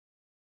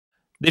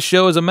This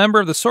show is a member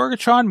of the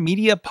Sorg and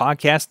Media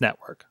Podcast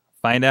Network.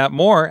 Find out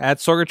more at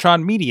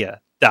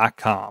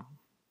sorgatronmedia.com.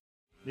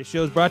 This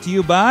show is brought to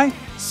you by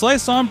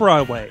Slice on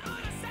Broadway.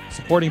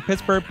 Supporting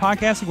Pittsburgh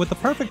podcasting with the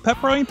perfect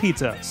pepperoni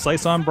pizza,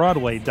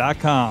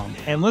 sliceonbroadway.com.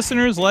 And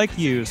listeners like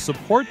you,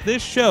 support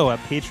this show at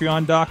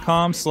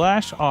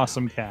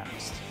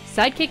patreon.com/awesomecast.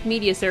 Sidekick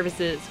Media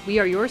Services. We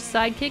are your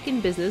sidekick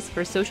in business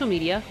for social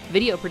media,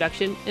 video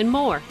production, and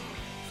more.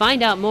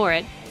 Find out more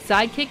at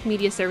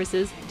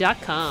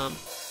sidekickmediaservices.com.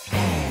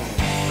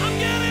 I'm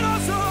getting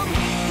awesome,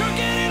 you're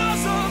getting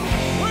awesome,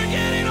 we're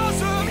getting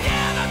awesome,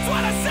 yeah, that's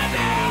what I said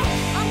now.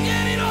 I'm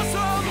getting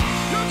awesome,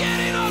 you're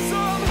getting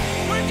awesome,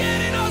 we're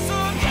getting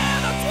awesome,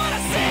 yeah, that's what I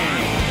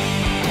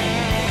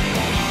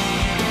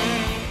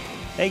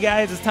said. Hey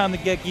guys, it's time to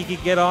get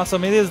geeky, get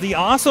awesome. It is the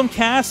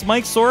AwesomeCast.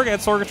 Mike Sorg at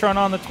Sorgatron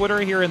on the Twitter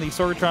here in the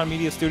Sorgatron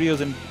Media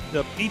Studios in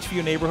the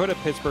Beachview neighborhood of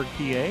Pittsburgh,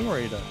 PA. We're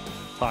ready to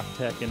talk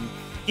tech and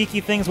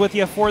geeky things with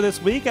you for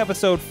this week,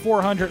 episode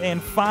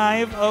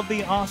 405 of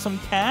the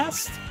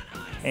AwesomeCast.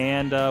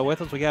 And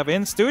with us we have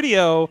in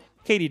studio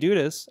Katie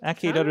Dudas at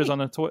KDudas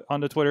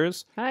on the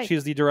Twitters. Hi.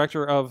 She's the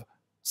director of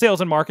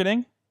sales and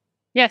marketing.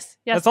 Yes.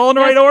 That's all in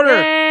the right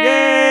order.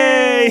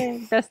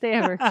 Yay! Best day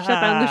ever. Shut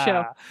down the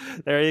show.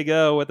 There you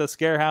go, with the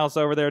Scare House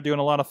over there doing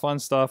a lot of fun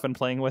stuff and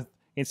playing with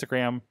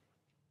Instagram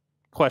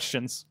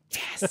questions.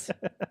 Yes.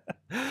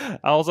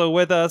 Also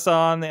with us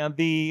on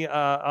the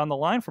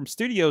line from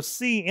Studio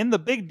C in the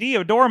Big D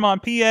of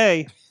Dormont,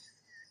 PA,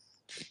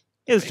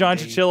 is John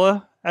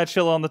Chilla at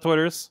Chilla on the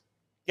Twitters.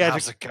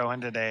 How's it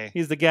going today?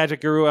 He's the gadget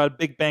guru at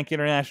Big Bank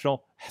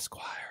International,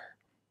 Esquire.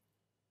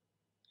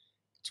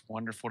 It's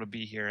wonderful to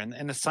be here,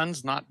 and the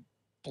sun's not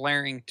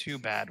blaring too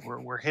bad.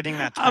 We're hitting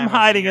that time. I'm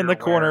hiding in the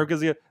where... corner because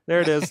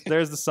there it is.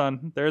 There's the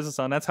sun. There's the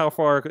sun. That's how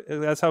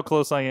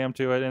close I am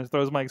to it, and it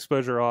throws my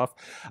exposure off.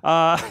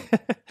 But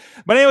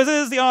anyways, it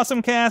is the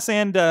AwesomeCast,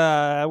 and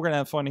we're gonna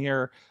have fun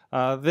here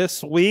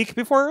this week.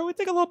 Before we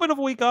take a little bit of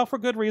a week off for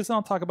good reason,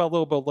 I'll talk about a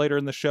little bit later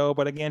in the show.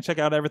 But again, check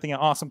out everything at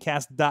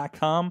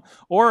awesomecast.com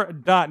or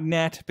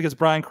 .net, because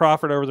Brian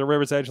Crawford over the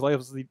River's Edge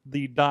loves the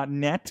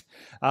 .net.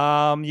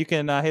 You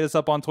can hit us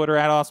up on Twitter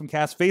at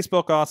AwesomeCast,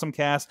 Facebook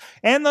AwesomeCast,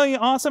 and the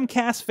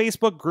AwesomeCast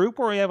Facebook group,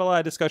 where we have a lot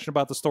of discussion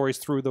about the stories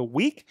through the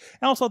week.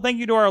 And also thank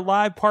you to our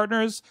live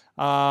partners,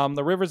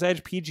 the River's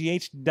Edge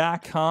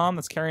PGH.com,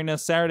 that's carrying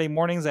us Saturday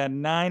mornings at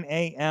 9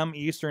 a.m.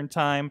 Eastern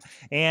Time,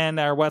 and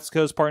our West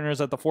Coast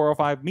partners at the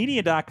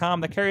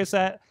 405media.com that carry us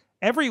at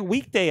every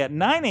weekday at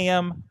 9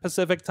 a.m.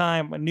 Pacific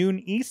Time, noon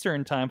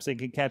Eastern Time, so you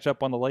can catch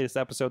up on the latest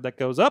episode that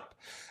goes up.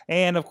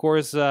 And, of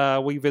course,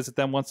 we visit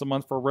them once a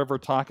month for River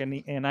Talk,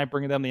 and I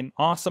bring them the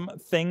awesome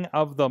thing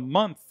of the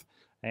month.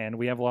 And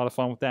we have a lot of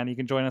fun with that. And you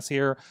can join us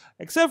here,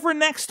 except for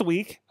next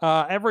week,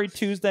 every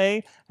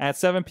Tuesday at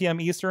 7 p.m.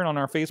 Eastern on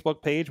our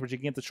Facebook page, which you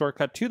can get the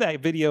shortcut to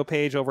that video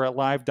page over at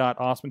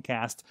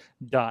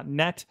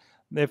live.awesomecast.net.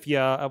 If you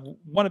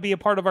want to be a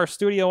part of our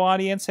studio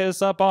audience, hit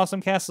us up,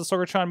 AwesomeCast at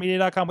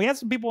sorgatronmedia.com. We had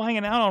some people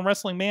hanging out on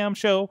Wrestling Mayhem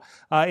Show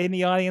in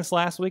the audience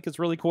last week. It's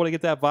really cool to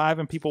get that vibe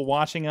and people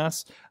watching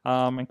us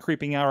and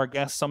creeping out our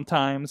guests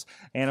sometimes.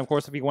 And, of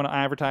course, if you want to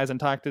advertise and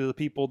talk to the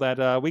people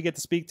that we get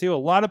to speak to, a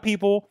lot of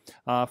people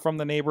from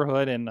the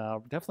neighborhood and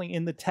definitely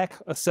in the tech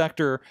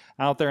sector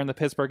out there in the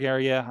Pittsburgh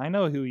area. I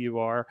know who you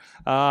are.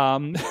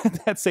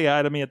 That say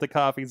hi to me at the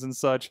coffees and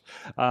such.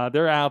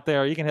 They're out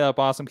there. You can hit up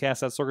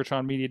AwesomeCast at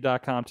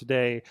sorgatronmedia.com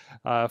today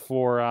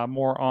for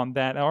more on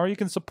that. Or you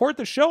can support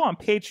the show on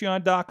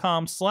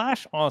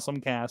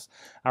patreon.com/awesomecast.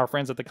 Our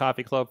friends at the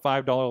Coffee Club,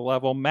 $5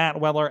 level, Matt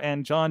Weller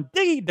and John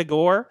Diggy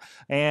DeGore.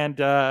 And,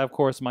 of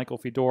course, Michael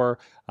Fedor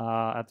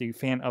at the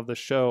fan of the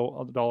show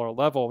of the dollar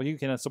level. You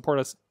can support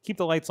us, keep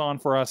the lights on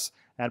for us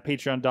at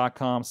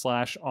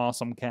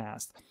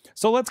patreon.com/awesomecast.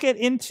 So let's get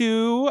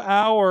into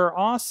our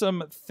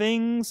awesome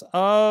things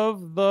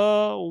of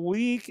the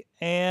week.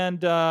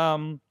 And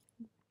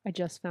I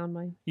just found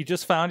mine. you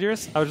just found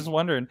yours? I was just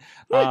wondering.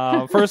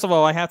 First of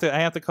all, I have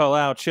to call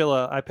out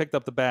Chilla. I picked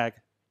up the bag.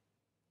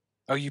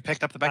 Oh, you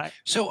picked up the bag?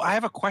 So I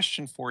have a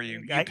question for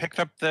you. You picked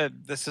up the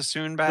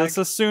Sosoon bag? The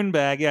Sosoon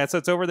bag, yeah. So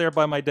it's over there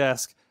by my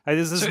desk.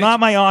 This is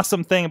not my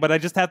awesome thing, but I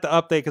just have to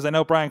update because I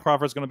know Brian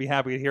Crawford's going to be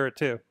happy to hear it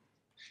too.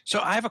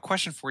 So I have a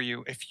question for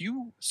you.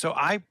 So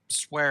I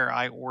swear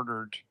I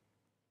ordered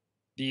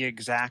the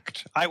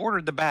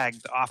bag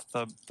off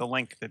the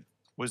link that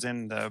was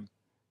in the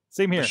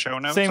Same here. The show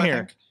notes. Same I here.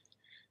 think.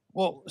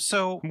 Well,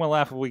 so I'm gonna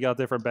laugh if we got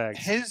different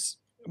bags.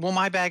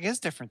 My bag is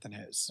different than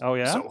his. Oh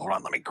yeah. So hold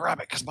on, let me grab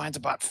it because mine's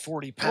about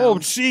 40 Oh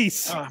pounds.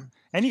 jeez.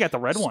 And you got the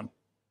red one.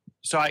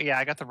 So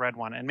I got the red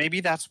one, and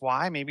maybe that's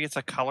why. Maybe it's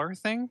a color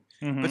thing.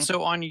 Mm-hmm. But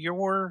so on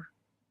your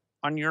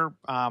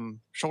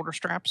shoulder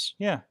straps,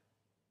 Yeah.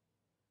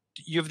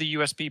 you have the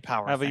USB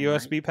power. I have a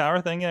USB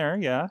power thing there.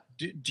 Yeah.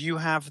 Do you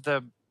have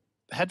the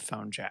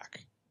headphone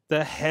jack?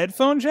 The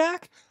headphone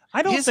jack?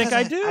 I don't think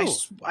I do.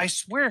 I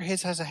swear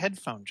his has a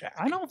headphone jack.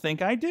 I don't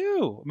think I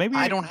do. Maybe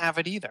I don't have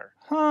it either.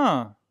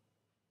 Huh.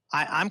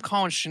 I'm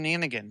calling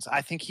shenanigans.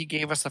 I think he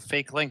gave us a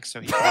fake link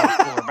so he could have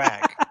a cooler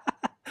bag.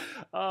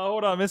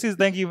 Hold on, Missy's.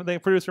 Thank you. The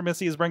producer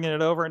Missy is bringing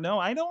it over. No,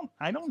 I don't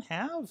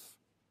have.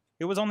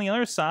 It was on the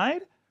other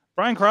side.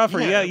 Brian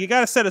Crawford. Yeah, you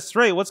got to set it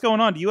straight. What's going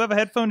on? Do you have a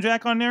headphone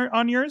jack on there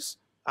on yours?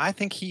 I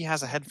think he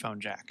has a headphone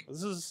jack.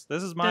 This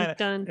is mine.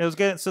 Dun, dun. It was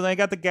good. So I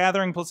got the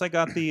gathering. Plus I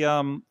got the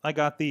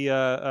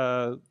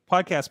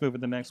podcast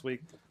moving the next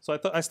week. So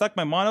I stuck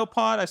my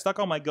monopod. I stuck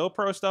all my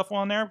GoPro stuff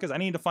on there because I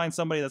need to find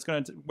somebody that's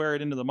going to wear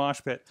it into the mosh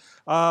pit.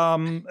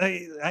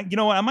 You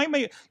know what? I might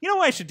make. You know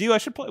what I should do? I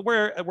should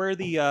wear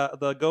the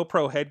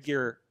GoPro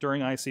headgear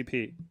during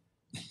ICP.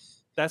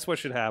 That's what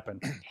should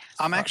happen.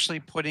 I'm actually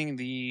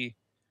putting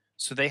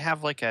so they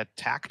have like a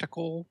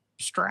tactical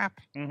strap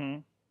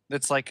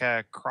that's like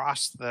a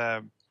cross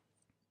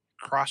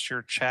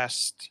your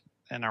chest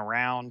and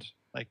around,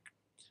 like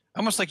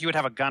almost like you would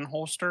have a gun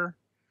holster,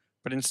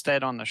 but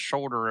instead on the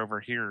shoulder over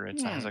here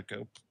it has a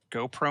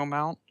GoPro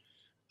mount.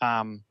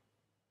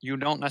 You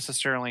don't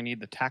necessarily need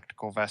the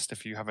tactical vest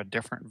if you have a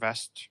different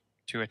vest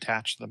to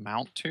attach the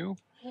mount to.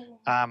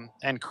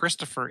 And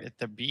Christopher at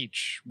the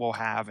beach will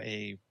have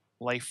a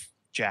life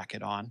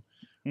jacket on.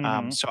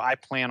 So I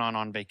plan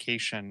on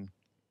vacation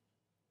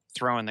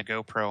throwing the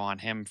GoPro on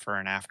him for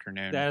an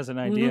afternoon. That is an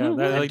idea.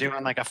 And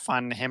doing like a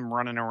fun him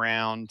running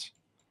around,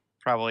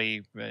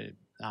 probably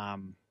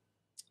time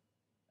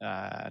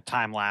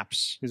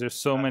lapse. These are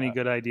so many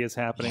good ideas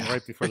happening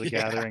right before the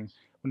gathering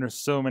when there's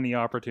so many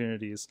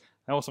opportunities.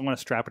 I also want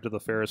to strap it to the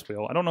Ferris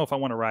wheel. I don't know if I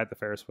want to ride the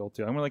Ferris wheel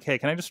too. I'm like, hey,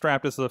 can I just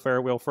strap this to the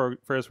Ferris wheel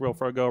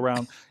for a go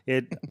around?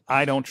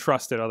 I don't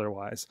trust it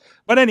otherwise.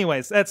 But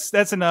anyways,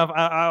 that's enough.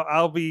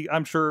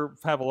 I'm sure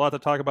have a lot to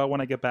talk about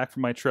when I get back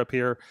from my trip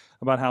here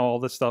about how all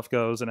this stuff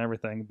goes and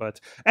everything.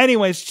 But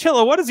anyways,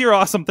 Chilla, what is your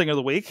awesome thing of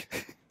the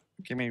week?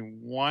 Give me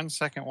 1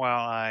 second while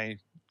I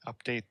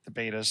update the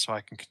betas so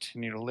I can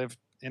continue to live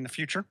in the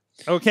future.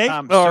 Okay.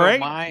 All right.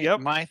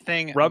 My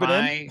thing. Rub it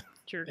in.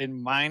 Sure.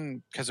 In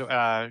mine, because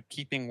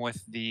keeping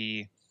with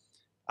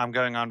I'm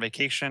going on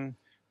vacation.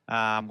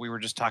 We were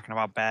just talking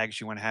about bags.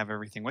 You want to have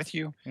everything with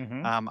you.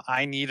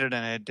 I needed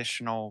an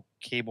additional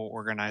cable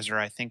organizer.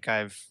 I think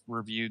I've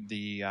reviewed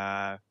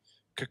the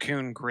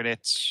Cocoon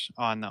Griddits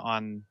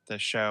on the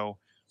show.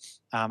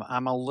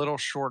 I'm a little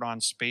short on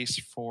space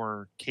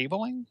for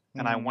cabling,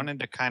 and I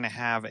wanted to kind of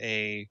have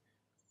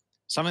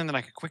something that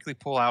I could quickly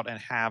pull out and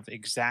have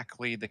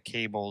exactly the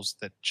cables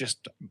that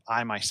just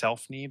I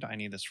myself need. I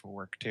need this for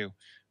work too.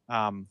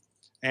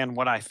 And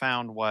what I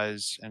found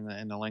was,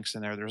 in the links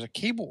in there's a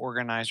cable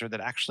organizer that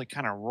actually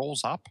kind of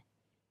rolls up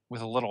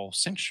with a little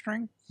cinch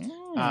string.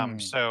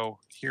 So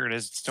here it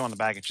is. It's still in the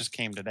bag. It just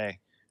came today.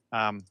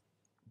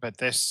 But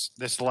this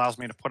allows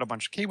me to put a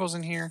bunch of cables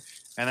in here,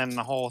 and then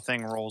the whole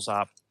thing rolls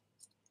up.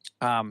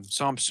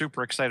 So I'm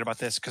super excited about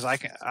this because I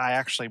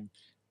actually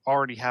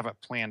already have it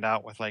planned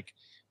out with like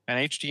an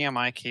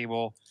HDMI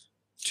cable,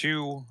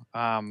 2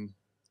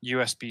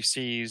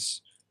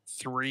 USB-Cs,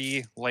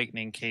 3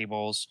 lightning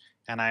cables,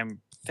 and I'm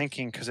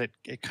thinking because it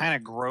kind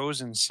of grows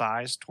in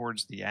size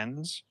towards the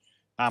ends,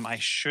 I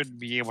should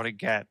be able to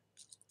get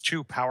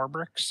 2 power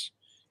bricks,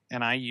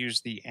 and I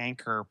use the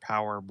Anchor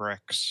power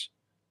bricks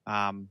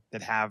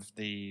that have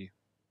the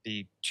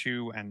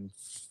 2 and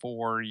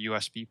 4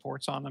 USB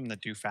ports on them that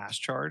do fast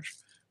charge.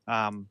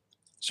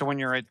 So when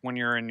you're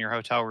in your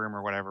hotel room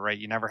or whatever, right?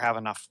 You never have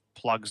enough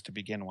plugs to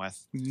begin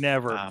with.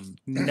 Never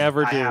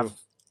do.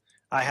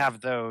 I have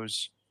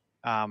those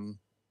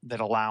that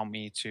allow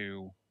me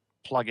to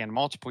plug in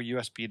multiple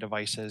USB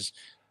devices.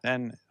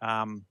 Then,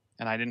 and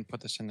I didn't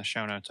put this in the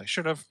show notes. I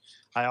should have.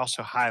 I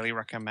also highly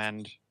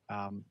recommend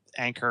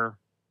Anchor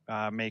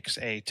makes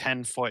a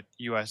 10-foot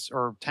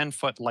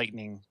 10-foot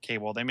lightning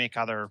cable. They make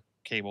other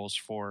cables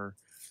for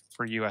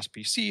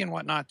USB-C and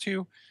whatnot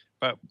too,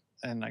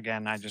 and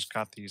again, I just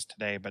got these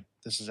today, but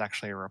this is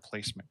actually a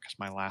replacement because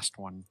my last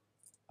one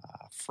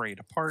frayed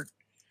apart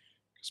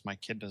because my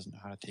kid doesn't know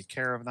how to take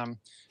care of them.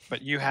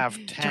 But you have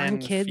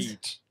 10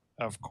 feet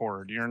of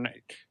cord.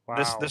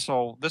 Wow. This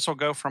will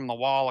go from the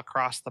wall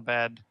across the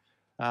bed,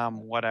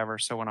 whatever.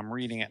 So when I'm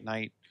reading at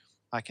night,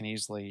 I can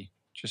easily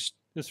just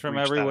from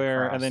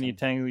everywhere, and then you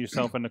tangle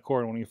yourself in the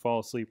cord when you fall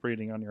asleep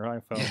reading on your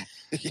iPhone.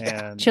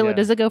 Chilla,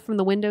 does it go from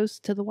the windows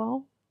to the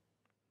wall?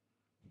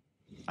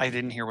 I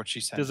didn't hear what she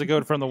said. Does it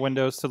go from the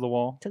windows to the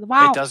wall? To the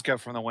wall. It does go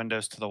from the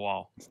windows to the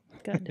wall.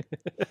 Good.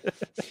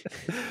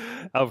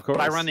 Of course. But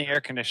I run the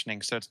air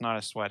conditioning, so it's not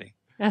as sweaty.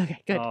 Okay,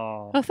 good.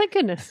 Oh, thank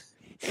goodness.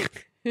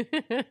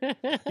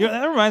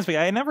 That reminds me.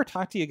 I never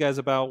talked to you guys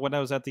about when I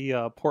was at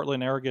the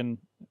Portland, Oregon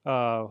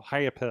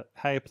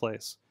Hyatt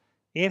place.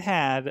 It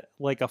had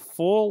like a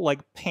full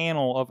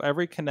panel of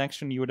every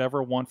connection you would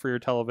ever want for your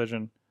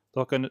television,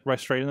 hooking right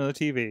straight into the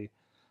TV.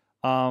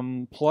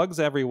 Plugs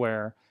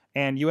everywhere.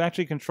 And you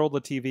actually control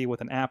the TV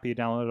with an app you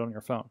downloaded on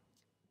your phone.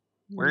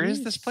 Where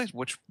is this place?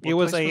 It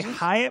was a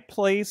Hyatt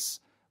place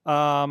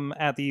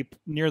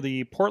near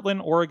the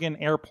Portland, Oregon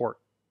airport.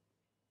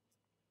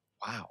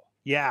 Wow.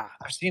 Yeah.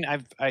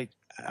 I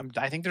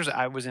think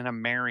I was in a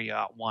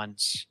Marriott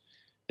once.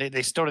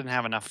 They still didn't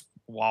have enough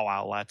wall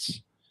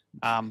outlets.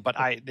 But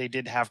they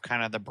did have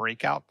kind of the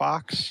breakout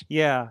box.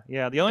 Yeah.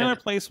 The only other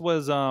place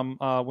was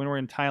when we were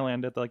in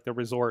Thailand at the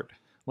resort.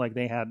 Like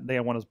they had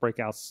one of those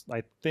breakouts.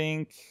 I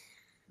think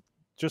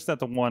just at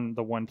the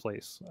one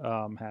place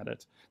had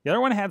it. The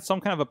other one had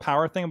some kind of a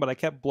power thing, but I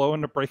kept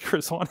blowing the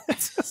breakers on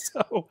it.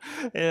 So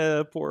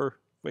poor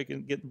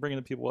bringing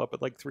the people up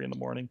at like 3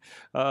 a.m.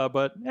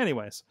 But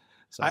anyways,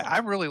 so I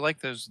really like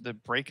the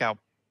breakout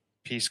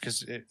piece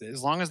because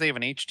as long as they have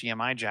an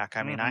HDMI jack,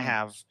 I mean, I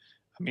have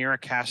a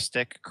Miracast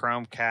stick,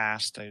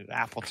 Chromecast, an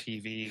Apple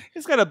TV.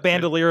 He's got a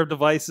bandolier of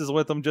devices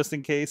with him just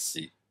in case.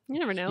 You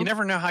never know. You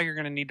never know how you're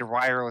going to need to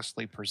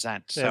wirelessly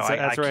present. So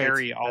I right.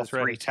 carry all That's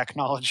three right.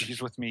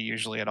 technologies with me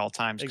usually at all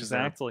times because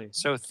they're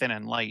so thin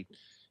and light.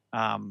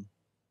 To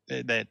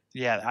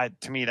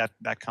me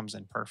that comes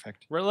in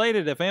perfect.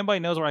 Related, if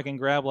anybody knows where I can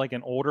grab like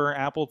an older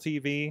Apple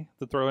TV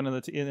to throw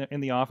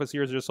in the office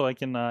here just so I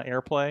can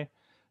AirPlay,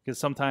 because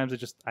sometimes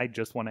I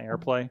just want to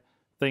AirPlay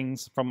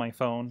things from my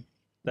phone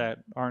that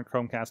aren't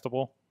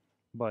Chromecastable,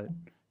 but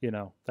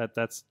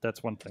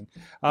that's one thing.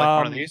 Like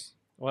one of these.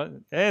 What?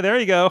 Hey, there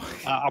you go.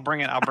 I'll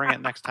bring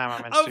it next time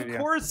I'm in studio. Of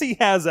course, he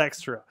has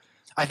extra.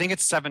 I think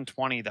it's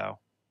 720 though.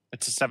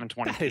 It's a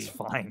 720. That is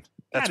fine.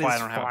 That's why I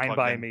don't have it plugged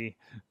by in. Me.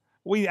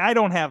 I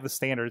don't have the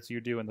standards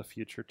you do in the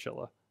future,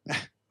 Chilla.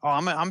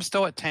 I'm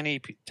still at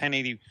 1080p.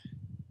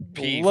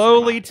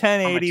 Lowly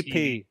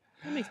 1080p.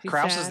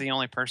 Krause is the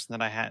only person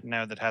that I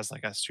know that has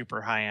like a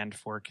super high-end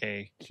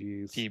 4K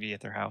TV at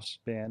their house.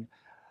 Man.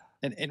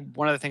 And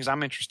one of the things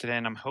I'm interested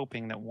in, I'm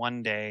hoping that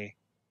one day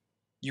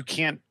you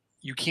can't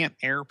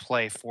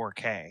AirPlay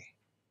 4K.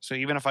 So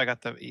even if I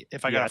got a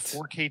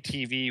 4K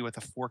TV with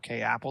a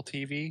 4K Apple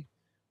TV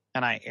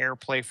and I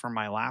AirPlay from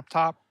my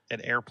laptop,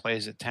 it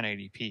AirPlays at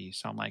 1080p.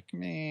 So I'm like,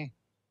 meh.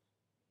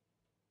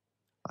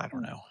 I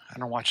don't know. I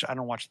don't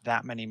watch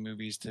that many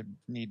movies to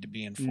need to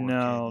be in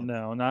 4K.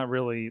 No, not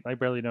really. I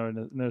barely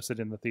notice it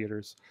in the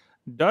theaters.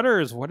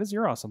 Dutters, what is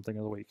your awesome thing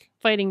of the week?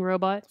 Fighting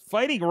robot.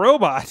 Fighting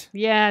robot.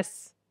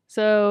 Yes.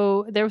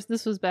 So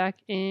this was back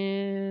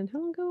in, how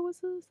long ago was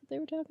this that they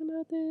were talking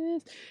about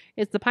this?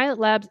 It's the Pilot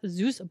Labs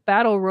Zeus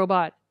Battle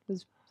Robot.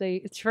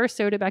 They first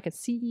showed it back at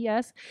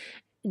CES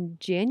in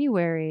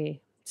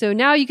January. So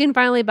now you can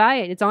finally buy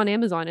it. It's on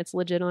Amazon. It's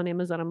legit on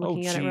Amazon. I'm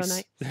looking at it real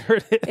nice. There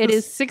it is. It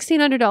is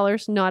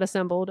 $1,600, not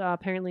assembled.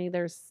 Apparently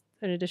there's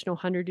an additional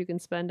 $100 you can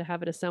spend to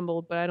have it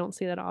assembled, but I don't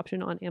see that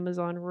option on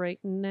Amazon right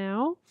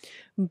now.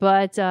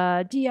 But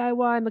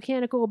DIY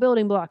mechanical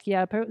building block.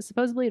 Yeah,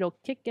 supposedly it'll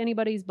kick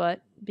anybody's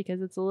butt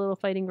because it's a little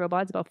fighting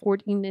robot. It's about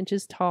 14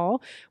 inches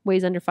tall,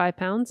 weighs under 5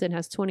 pounds, and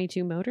has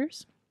 22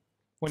 motors.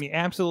 When you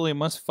absolutely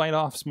must fight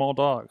off small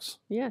dogs.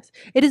 Yes.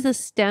 It is a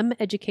STEM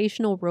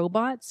educational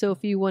robot. So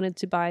if you wanted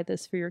to buy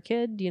this for your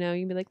kid,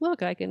 you'd be like,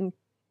 look,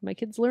 my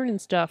kid's learning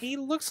stuff. He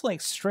looks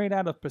like straight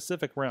out of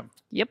Pacific Rim.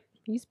 Yep.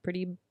 He's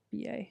pretty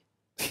BA.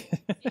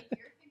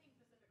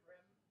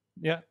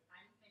 Yeah.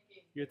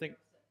 You're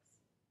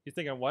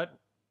thinking what?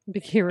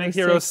 Big Hero 6.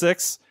 Big Hero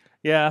 6.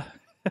 Yeah.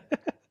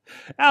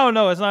 I don't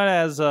know. It's not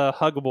as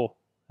huggable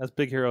as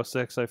Big Hero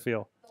 6, I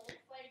feel.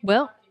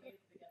 Well...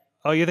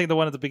 Oh, you think the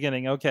one at the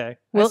beginning? Okay,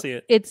 well, I see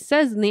it. It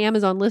says in the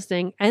Amazon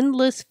listing,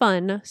 endless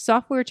fun,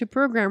 software to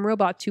program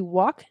robot to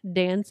walk,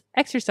 dance,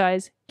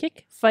 exercise,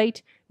 kick,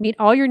 fight, meet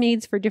all your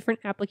needs for different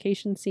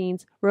application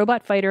scenes,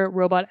 robot fighter,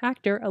 robot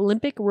actor,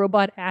 Olympic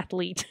robot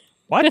athlete.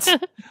 What?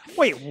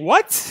 Wait,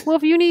 what? Well,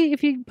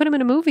 if you put him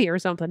in a movie or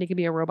something, he could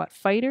be a robot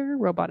fighter,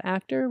 robot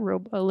actor,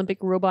 Olympic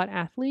robot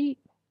athlete.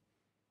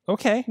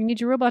 Okay. You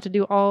need your robot to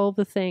do all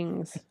the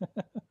things.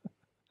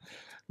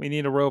 We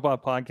need a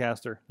robot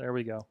podcaster. There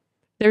we go.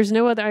 There's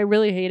no other. I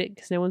really hate it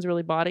because no one's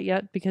really bought it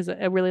yet because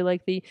I really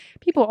like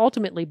people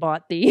ultimately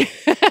bought the.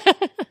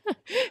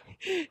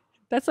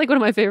 That's like one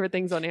of my favorite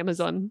things on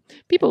Amazon.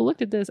 People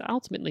looked at this,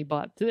 ultimately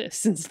bought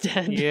this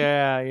instead.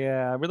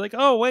 Yeah. We're like,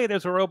 oh wait,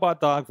 there's a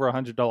robot dog for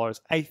 $100.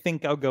 I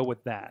think I'll go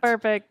with that.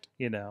 Perfect.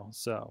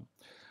 So.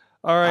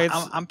 All right.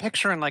 I'm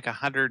picturing like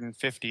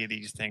 150 of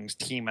these things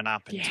teaming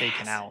up and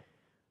taking out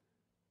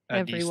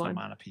a decent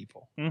amount of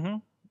people. Mm-hmm.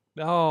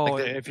 Oh,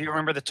 if you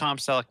remember the Tom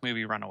Selleck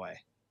movie Runaway.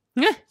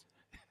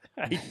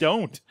 I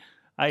don't.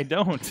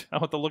 I'll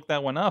have to look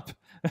that one up.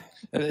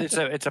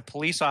 It's a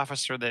police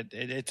officer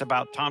it's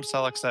about Tom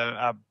Selleck's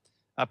a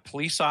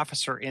police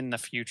officer in the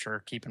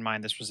future. Keep in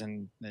mind this was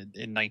in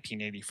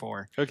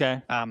 1984.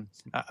 Okay.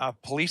 A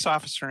police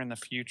officer in the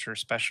future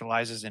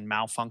specializes in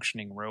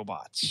malfunctioning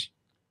robots,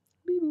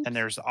 and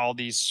there's all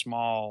these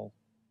small,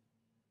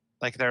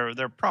 like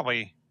they're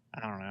probably, I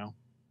don't know,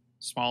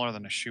 smaller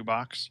than a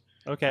shoebox.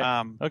 Okay.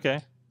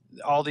 Okay.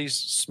 All these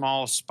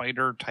small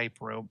spider type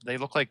they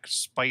look like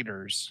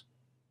spiders,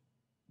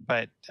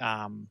 but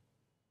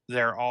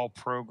they're all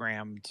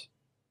programmed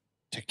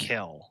to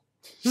kill.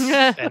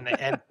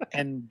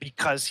 and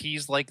because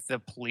he's like the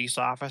police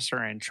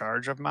officer in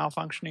charge of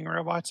malfunctioning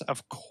robots,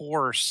 of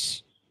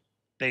course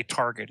they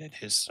targeted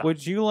his son.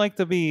 Would you like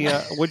to be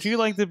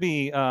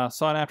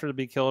sought after to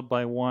be killed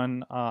by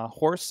one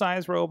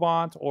horse-sized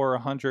robot or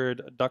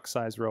 100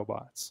 duck-sized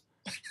robots?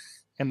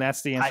 And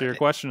that's the answer to your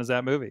question, is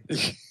that movie.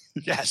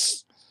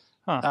 Yes.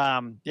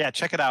 Yeah,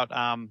 check it out.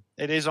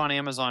 It is on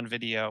Amazon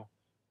Video,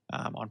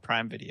 on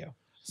Prime Video.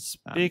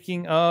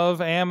 Speaking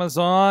of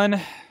Amazon,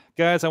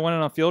 guys, I went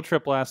on a field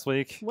trip last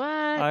week. What?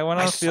 I went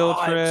on a field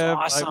saw it. trip.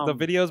 It's awesome. The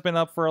video's been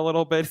up for a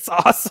little bit. It's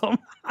awesome.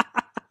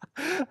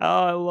 Oh,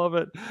 I love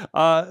it.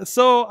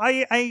 So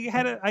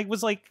I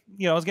was like,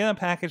 I was getting a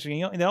package, and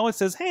it always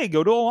says, "Hey,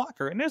 go to a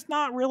locker," and there's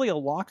not really a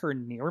locker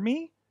near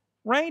me,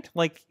 right?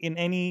 Like in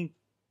any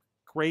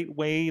great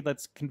way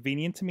that's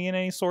convenient to me in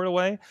any sort of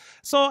way.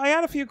 So I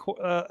had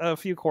a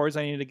few cords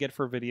I needed to get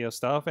for video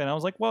stuff, and I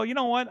was like, well, you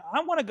know what?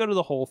 I want to go to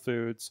the Whole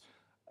Foods.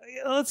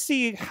 Let's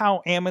see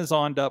how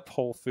Amazoned up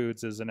Whole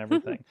Foods is and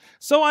everything.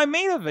 So I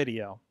made a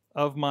video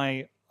of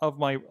my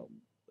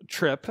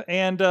trip,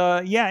 and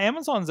yeah,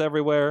 Amazon's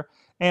everywhere,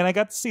 and I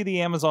got to see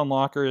the Amazon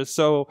lockers.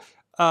 So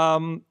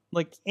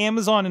like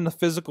Amazon in the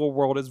physical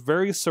world is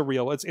very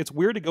surreal. It's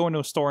weird to go into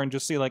a store and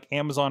just see like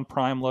Amazon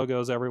Prime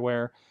logos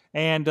everywhere.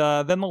 And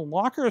then the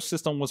locker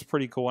system was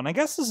pretty cool. And I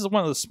guess this is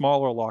one of the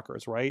smaller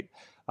lockers, right?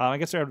 I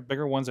guess there are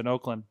bigger ones in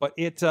Oakland, but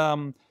it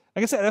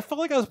like I said, I felt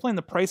like I was playing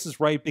The Price is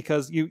Right,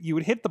 because you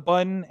would hit the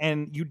button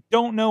and you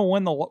don't know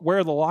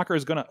where the locker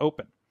is going to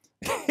open.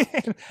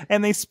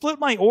 And they split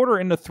my order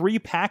into 3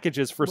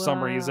 packages for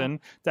some reason.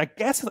 I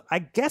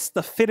guess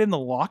to fit in the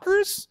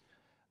lockers.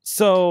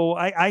 So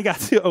I got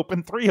to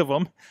open 3 of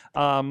them.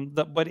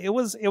 But it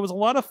was a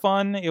lot of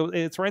fun.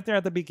 It's right there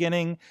at the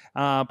beginning.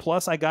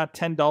 Plus I got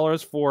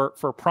 $10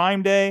 for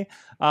Prime Day,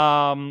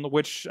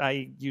 which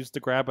I used to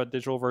grab a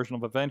digital version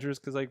of Avengers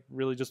because I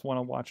really just want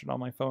to watch it on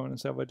my phone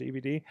instead of a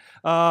DVD.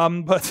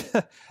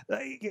 But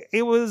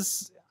it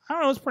was, I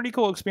don't know, it was a pretty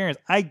cool experience.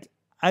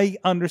 I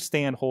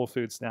understand Whole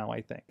Foods now,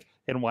 I think,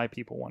 and why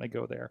people want to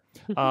go there.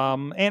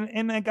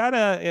 And I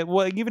got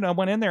even I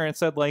went in there and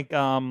said like,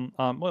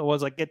 what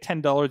was like, get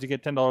 $10, you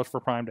get $10 for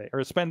Prime Day,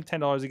 or spend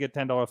 $10, you get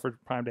 $10 for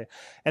Prime Day.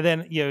 And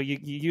then, you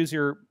use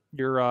your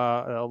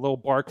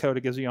little barcode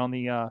it gives you on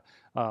the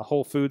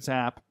Whole Foods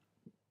app,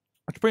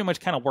 which pretty much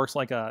kind of works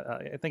like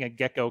I think a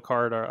Gecko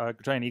card or a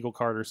Giant Eagle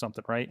card or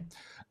something, right?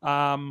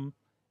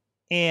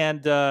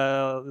 And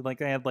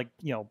like I had like,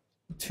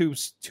 two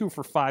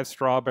for $5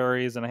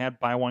 strawberries, and I had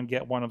buy one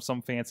get one of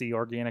some fancy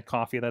organic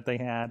coffee that they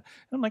had. And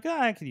I'm like,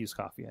 I could use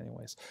coffee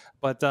anyways.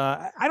 But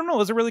I don't know, it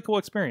was a really cool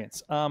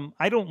experience.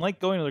 I don't like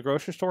going to the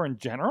grocery store in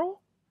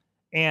general,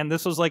 and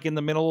this was like in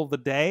the middle of the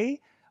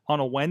day on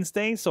a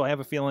Wednesday, so I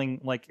have a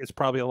feeling like it's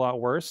probably a lot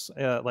worse,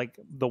 like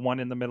the one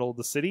in the middle of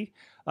the city,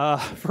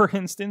 for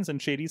instance, in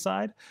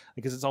Shadyside,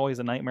 because it's always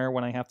a nightmare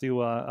when I have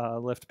to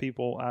lift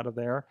people out of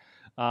there.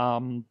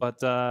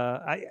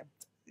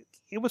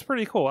 It was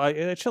pretty cool.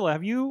 Chilla,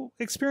 have you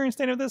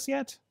experienced any of this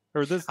yet?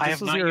 Or this I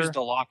have not used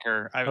the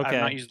locker. I've Okay.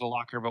 not used the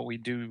locker, but we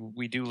do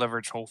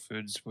leverage Whole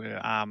Foods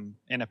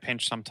in a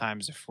pinch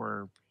sometimes if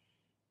we're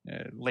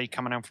late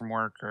coming home from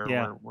work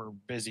or we're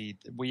busy.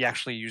 We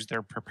actually use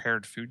their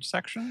prepared food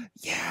section.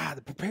 Yeah,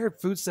 the prepared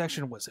food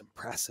section was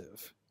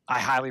impressive. I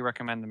highly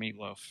recommend the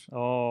meatloaf.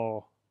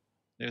 Oh,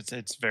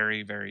 it's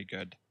very, very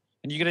good.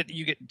 And you get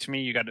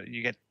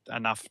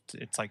enough.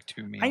 It's like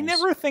 2 meals. I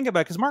never think about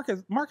it,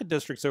 because market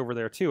district's over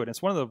there too, and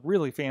it's one of the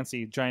really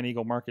fancy Giant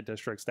Eagle market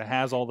districts that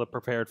has all the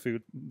prepared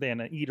food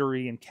and an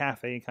eatery and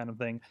cafe kind of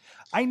thing.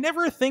 I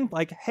never think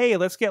like, hey,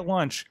 let's get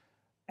lunch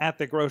at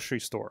the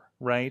grocery store,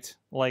 right?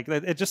 Like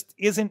it just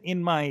isn't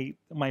in my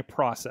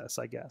process,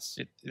 I guess.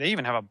 They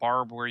even have a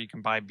bar where you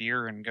can buy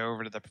beer and go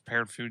over to the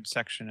prepared food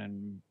section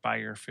and buy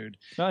your food.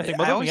 No,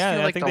 I always feel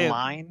like the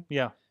line.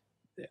 Yeah,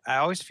 I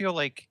always feel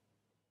like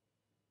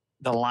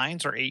the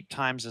lines are 8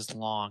 times as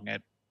long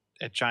at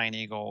Giant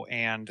Eagle,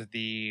 and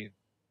the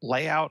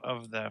layout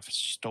of the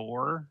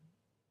store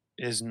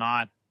is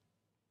not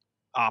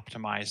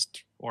optimized,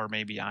 or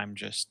maybe I'm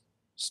just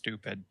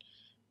stupid.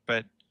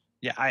 But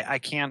yeah, I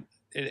can't.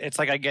 It's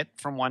like I get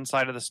from one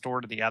side of the store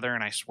to the other,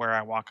 and I swear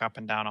I walk up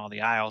and down all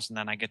the aisles, and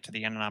then I get to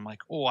the end, and I'm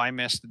like, oh, I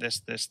missed this,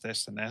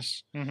 and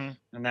this. mm-hmm.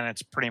 And then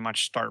it's pretty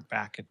much start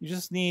back. You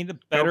just need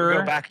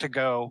go back to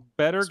go.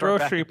 Better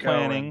grocery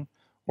planning. And,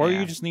 or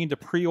you just need to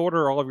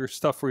pre-order all of your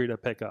stuff for you to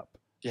pick up.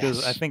 Because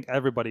yes. I think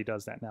everybody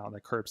does that now on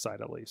the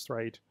curbside, at least,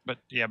 right? But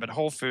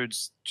Whole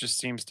Foods just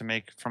seems to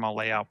make, from a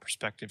layout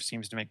perspective,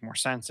 seems to make more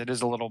sense. It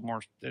is a little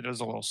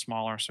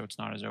smaller, so it's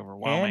not as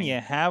overwhelming. And you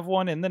have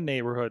one in the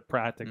neighborhood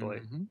practically.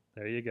 Mm-hmm.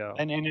 There you go.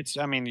 And it's,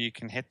 I mean, you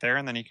can hit there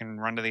and then you can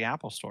run to the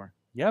Apple store.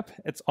 Yep,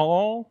 it's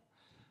all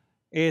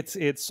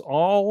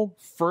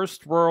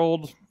first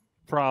world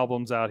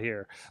problems out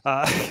here.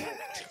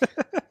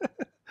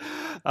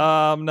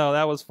 No,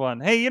 that was fun.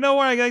 Hey, you know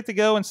where I like to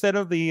go instead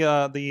of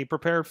the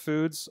prepared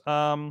foods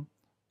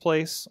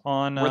place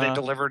on where they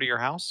deliver to your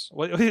house?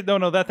 No,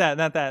 not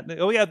that.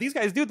 Oh yeah, these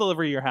guys do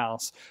deliver to your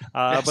house.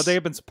 Yes. But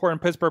they've been supporting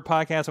Pittsburgh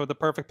podcast with the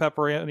perfect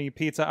pepperoni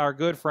pizza. Our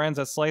good friends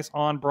at Slice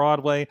on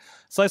Broadway,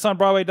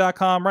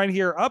 sliceonbroadway.com, right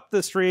here up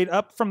the street,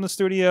 up from the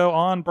studio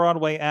on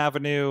Broadway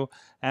Avenue,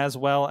 as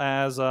well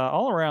as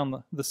all around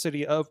the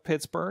city of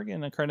Pittsburgh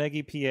in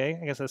Carnegie,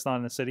 PA. I guess that's not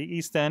in the city.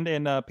 East End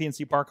and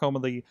PNC Park, home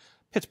of the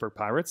Pittsburgh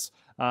Pirates.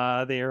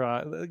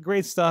 They're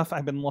great stuff.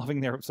 I've been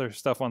loving their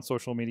stuff on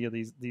social media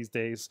these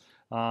days.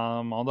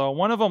 Although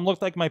one of them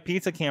looked like my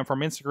pizza can from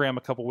Instagram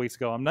a couple weeks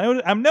ago.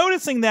 I'm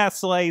noticing that,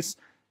 Slice.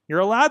 You're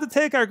allowed to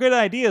take our good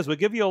ideas. We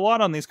give you a lot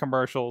on these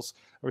commercials.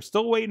 We're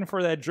still waiting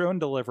for that drone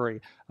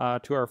delivery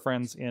to our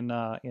friends in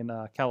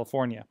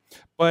California.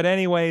 But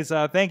anyways,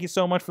 thank you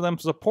so much for them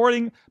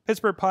supporting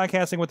Pittsburgh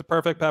podcasting with the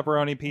perfect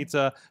pepperoni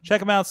pizza. Check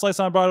them out,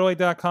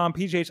 sliceonbroadway.com,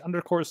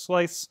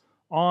 PGH_slice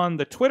on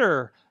the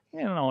Twitter,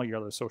 and all your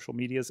other social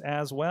medias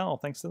as well.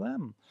 Thanks to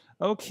them.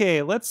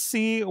 Okay, let's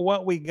see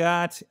what we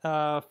got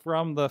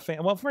from the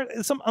fan. Well, for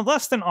some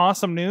less than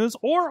awesome news,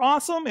 or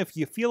awesome if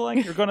you feel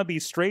like you're going to be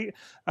straight,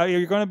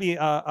 you're going to be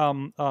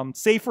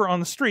safer on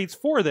the streets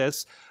for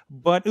this.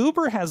 But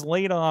Uber has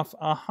laid off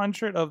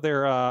 100 of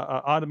their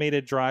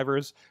automated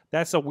drivers.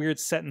 That's a weird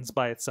sentence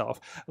by itself.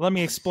 Let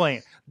me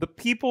explain. The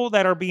people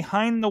that are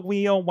behind the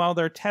wheel while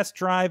they're test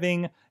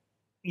driving,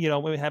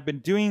 we have been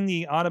doing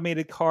the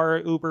automated car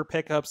Uber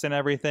pickups and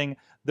everything.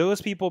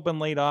 Those people have been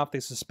laid off. They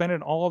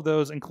suspended all of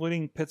those,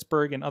 including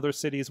Pittsburgh and other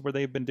cities where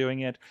they've been doing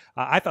it.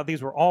 I thought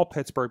these were all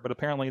Pittsburgh, but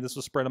apparently this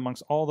was spread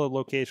amongst all the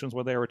locations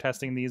where they were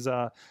testing these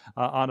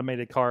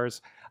automated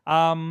cars.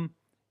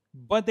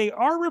 But they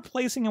are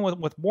replacing them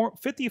with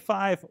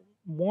 55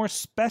 more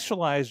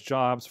specialized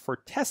jobs for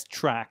test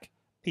track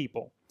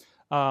people.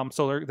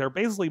 So they're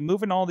basically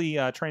moving all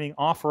the training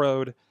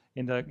off-road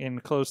in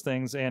close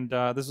things, and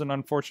this is an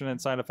unfortunate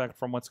side effect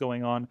from what's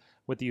going on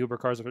with the Uber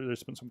cars.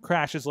 There's been some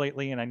crashes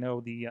lately, and I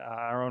know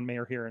our own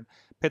mayor here in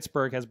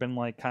Pittsburgh has been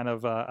kind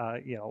of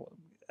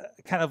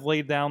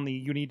laid down the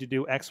you need to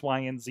do X, Y,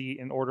 and Z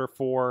in order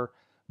for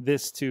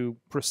this to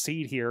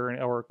proceed here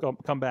or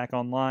come back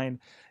online.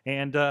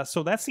 And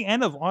so that's the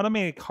end of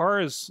automated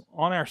cars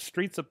on our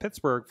streets of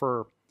Pittsburgh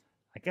for,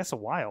 I guess, a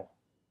while.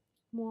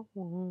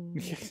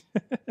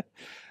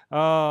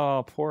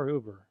 Oh, poor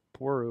Uber.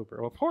 Poor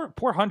Uber. Well, poor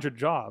 100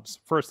 jobs,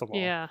 first of all.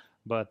 Yeah.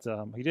 But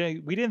we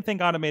didn't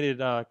think automated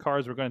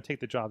cars were going to take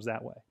the jobs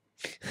that way.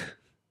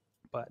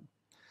 But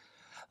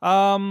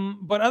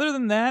other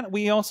than that,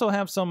 we also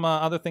have some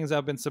other things that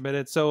have been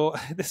submitted. So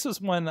this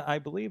is when I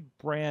believe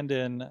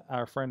Brandon,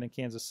 our friend in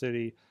Kansas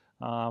City,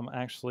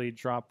 actually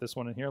dropped this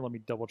one in here. Let me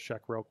double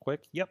check real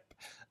quick. Yep.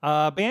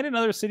 Banned in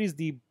other cities,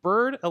 the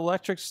Bird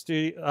electric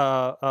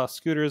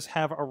scooters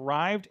have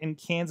arrived in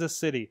Kansas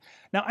City.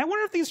 Now, I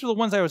wonder if these are the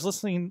ones I was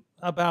listening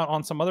about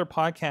on some other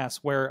podcasts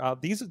where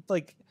these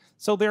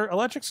so they're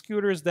electric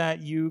scooters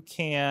that you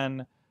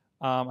can,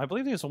 I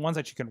believe these are the ones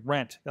that you can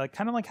rent,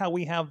 kind of like how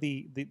we have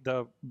the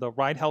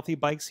Ride Healthy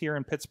bikes here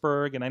in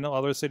Pittsburgh, and I know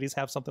other cities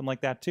have something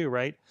like that too,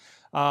 right?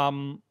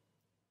 New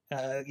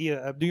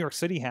York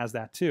City has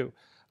that too.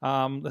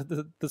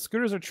 The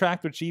scooters are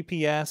tracked with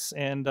GPS,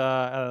 and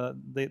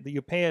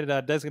you pay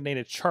at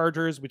designated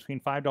chargers between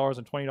 $5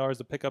 and $20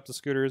 to pick up the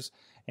scooters,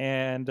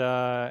 and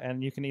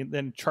you can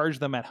then charge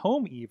them at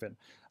home even.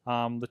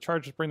 The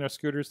chargers bring their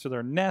scooters to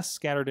their nests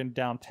scattered in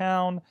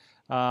downtown,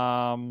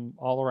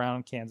 all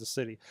around Kansas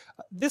City.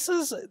 This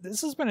has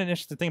been an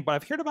interesting thing, but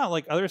I've heard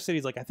about other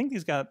cities. I think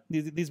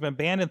these been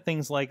banned in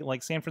things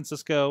like San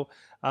Francisco,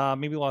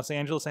 maybe Los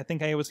Angeles. I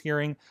think I was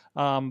hearing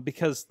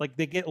because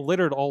they get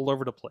littered all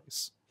over the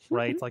place,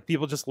 right?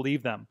 People just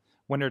leave them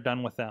when they're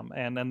done with them,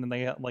 and then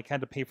they had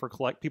to pay for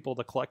people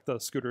to collect the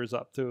scooters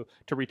up to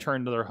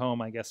return to their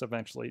home, I guess,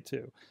 eventually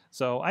too.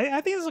 So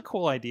I think it's a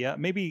cool idea.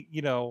 Maybe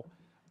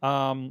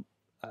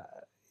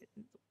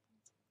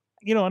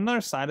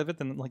another side of it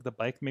than the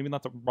bike, maybe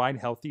not the ride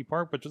healthy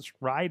part, but just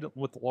ride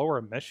with lower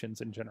emissions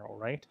in general,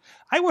 right?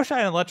 I wish I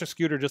had an electric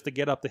scooter just to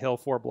get up the hill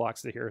 4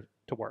 blocks to here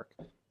to work,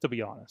 to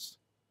be honest.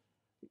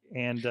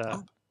 And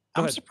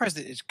I'm surprised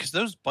because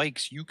those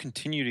bikes, you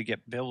continue to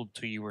get billed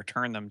till you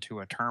return them to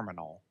a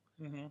terminal.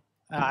 Mm-hmm.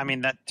 I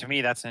mean, that to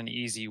me, that's an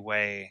easy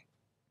way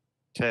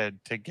to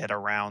get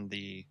around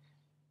the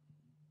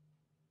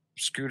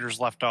scooters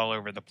left all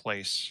over the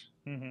place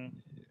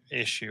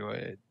issue.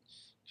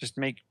 Just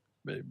make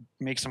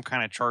some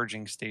kind of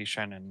charging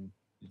station, and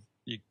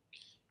you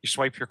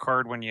swipe your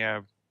card when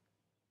you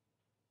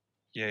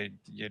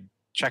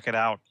check it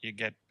out. You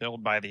get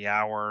billed by the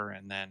hour,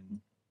 and then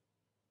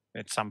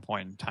at some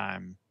point in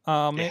time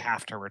they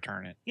have to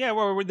return it. Yeah,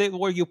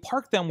 where you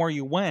park them where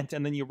you went,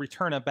 and then you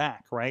return it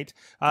back, right?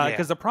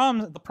 Because the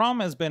problem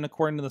has been,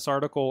 according to this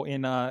article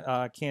in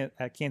at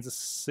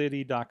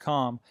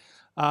kansascity.com,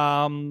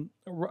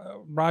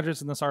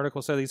 Rogers in this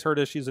article said he's heard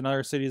issues in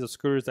other cities of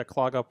scooters that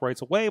clog up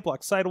rights of way,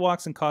 block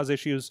sidewalks, and cause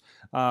issues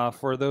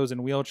for those in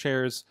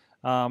wheelchairs.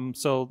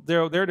 So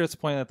they're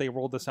disappointed that they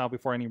rolled this out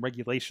before any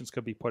regulations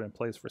could be put in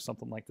place for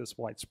something like this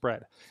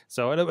widespread.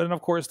 So, and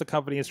of course, the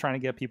company is trying to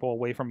get people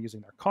away from using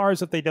their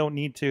cars if they don't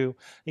need to.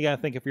 You got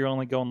to think, if you're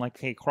only going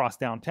across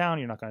downtown,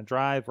 you're not going to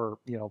drive, or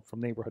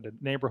from neighborhood to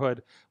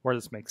neighborhood, where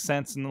this makes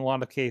sense in a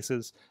lot of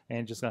cases,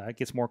 and just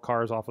gets more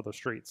cars off of the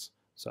streets.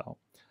 So.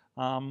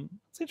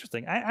 It's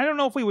interesting. I don't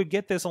know if we would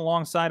get this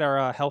alongside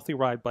our healthy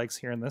ride bikes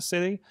here in this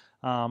city,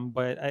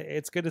 but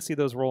it's good to see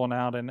those rolling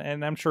out,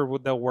 and I'm sure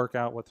they'll work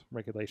out with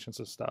regulations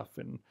and stuff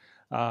and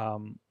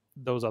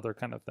those other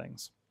kind of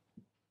things.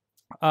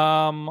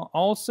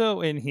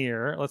 Also in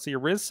here, let's see.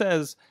 Riz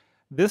says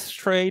this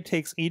tray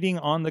takes eating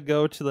on the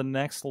go to the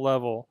next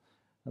level.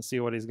 Let's see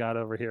what he's got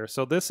over here.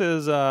 So this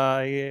is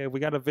we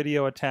got a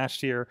video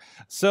attached here.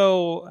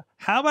 So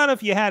how about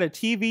if you had a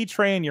TV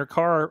tray in your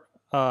car,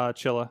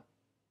 Chilla?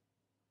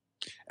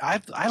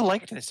 I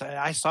liked this.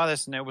 I saw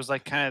this and it was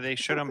like kind of they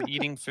showed them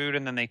eating food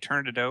and then they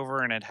turned it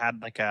over and it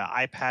had like a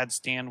iPad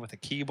stand with a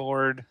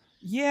keyboard.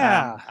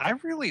 Yeah, I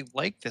really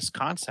like this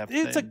concept.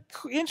 It's an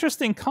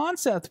interesting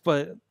concept,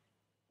 but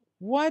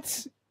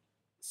what?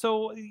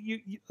 So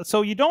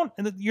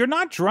you're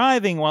not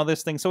driving while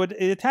this thing. So it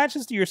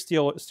attaches to your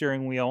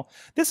steering wheel.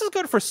 This is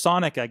good for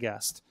Sonic, I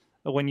guess,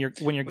 when you're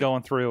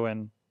going through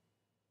and.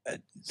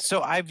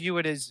 So I view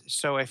it as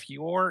if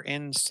you're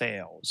in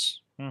sales.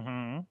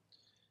 Mm-hmm.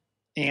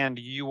 And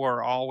you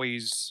are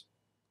always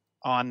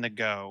on the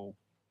go,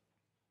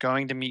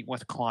 going to meet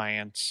with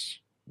clients,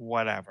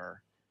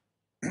 whatever,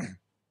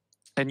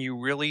 and you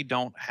really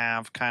don't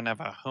have kind of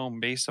a home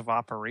base of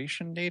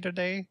operation day to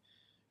day.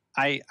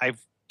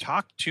 I've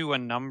talked to a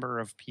number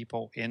of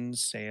people in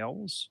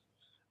sales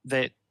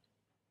that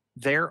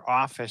their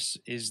office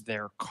is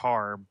their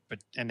car,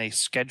 and they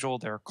schedule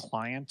their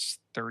clients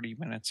 30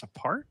 minutes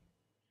apart.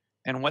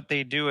 And what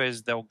they do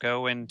is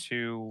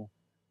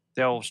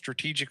they'll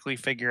strategically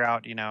figure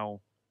out, the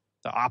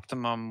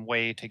optimum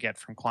way to get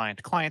from client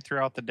to client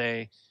throughout the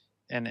day.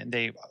 And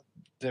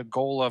the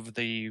goal of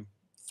the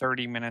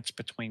 30 minutes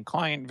between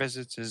client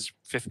visits is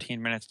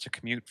 15 minutes to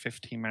commute,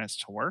 15 minutes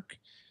to work.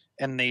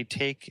 And they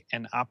take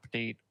and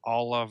update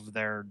all of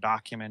their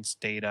documents,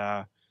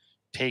 data,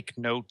 take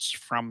notes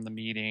from the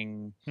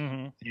meeting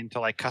into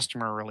like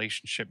customer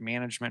relationship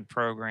management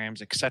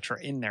programs, etc.,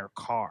 in their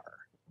car.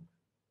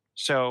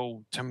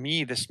 So to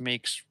me, this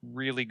makes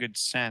really good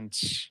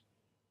sense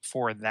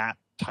for that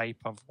type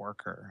of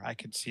worker. I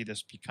could see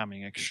this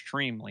becoming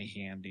extremely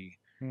handy.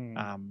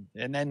 And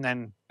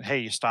then, hey,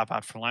 you stop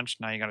out for lunch.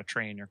 Now you got a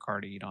tray in your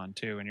car to eat on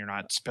too, and you're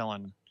not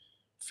spilling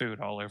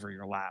food all over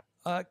your lap.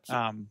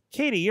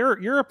 Katie,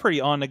 you're a pretty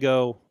on the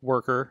go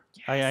worker.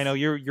 Yes. I know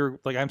you're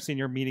like I'm seeing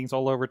your meetings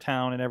all over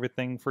town and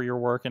everything for your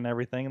work and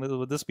everything.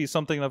 Would this be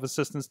something of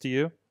assistance to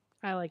you?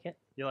 I like it.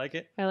 You like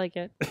it? I like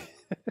it.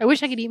 I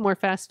wish I could eat more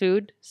fast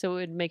food so it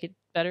would make it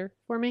better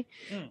for me.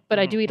 But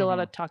I do eat a lot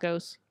of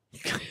tacos.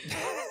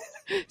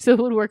 So it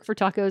would work for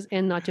tacos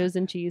and nachos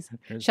and cheese.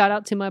 Shout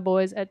out to my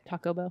boys at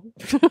Taco Bell.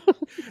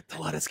 The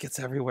lettuce gets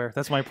everywhere.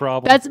 That's my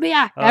problem. That's me.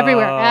 Yeah,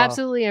 everywhere.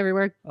 Absolutely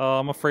everywhere. Oh,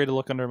 I'm afraid to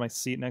look under my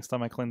seat next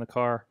time I clean the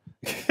car.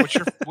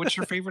 What's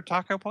your favorite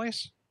taco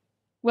place?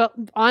 Well,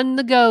 on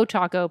the go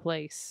taco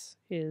place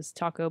is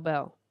Taco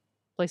Bell.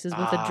 Places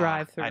with a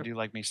drive-through. I do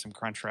like me some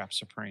Crunchwrap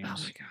Supremes.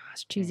 Oh my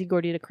gosh, cheesy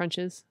gordita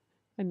crunches.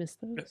 I miss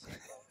those.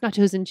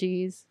 Nachos and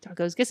cheese,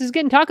 tacos. Guess who's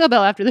getting Taco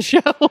Bell after the show?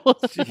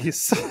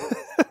 Jeez.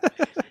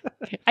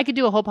 I could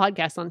do a whole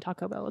podcast on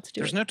Taco Bell. Let's do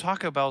There's no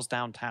Taco Bells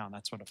downtown.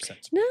 That's what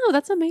upsets me. No,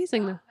 that's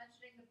amazing. Taco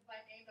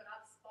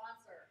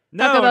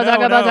No, Bell, no,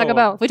 Taco no. Bell, Taco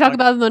Bell. If we talk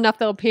about them enough,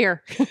 they'll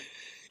appear.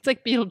 It's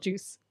like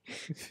Beetlejuice.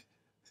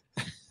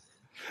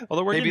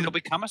 Although maybe they'll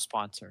become a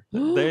sponsor.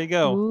 There you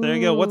go. Ooh. There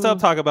you go. What's up,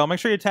 Taco Bell? Make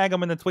sure you tag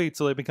them in the tweet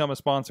so they become a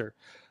sponsor.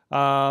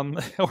 Or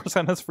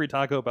send us free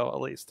Taco Bell at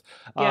least.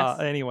 Yes.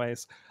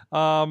 Anyways.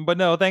 But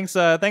no, thanks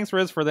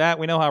Riz for that.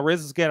 We know how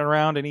Riz is getting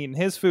around and eating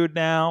his food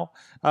now.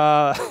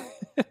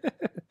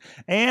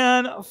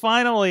 And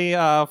finally,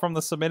 from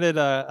the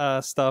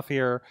submitted stuff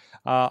here,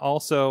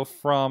 also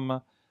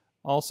from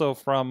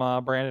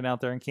Brandon out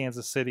there in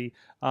Kansas City,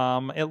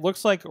 it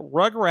looks like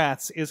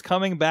Rugrats is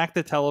coming back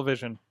to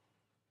television.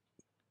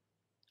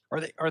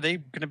 Are they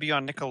going to be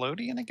on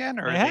Nickelodeon again?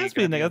 Or it has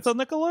been. That's a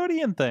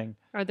Nickelodeon thing.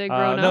 Are they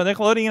grown No, up?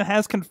 Nickelodeon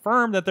has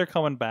confirmed that they're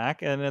coming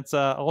back, and it's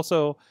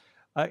also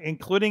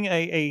including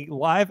a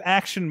live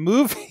action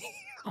movie.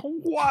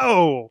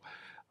 Whoa!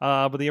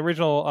 But the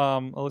original,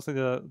 it looks like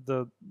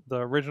the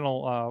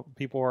original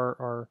people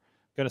are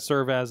going to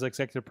serve as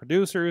executive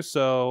producers.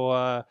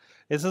 So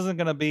this isn't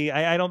going to be.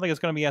 I don't think it's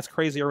going to be as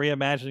crazy a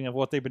reimagining of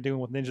what they've been doing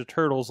with Ninja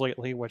Turtles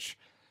lately. Which,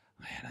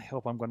 man, I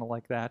hope I'm going to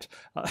like that.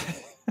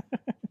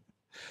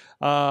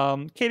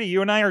 Katie,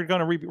 you and I are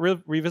going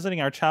to revisiting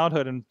our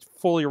childhood and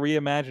fully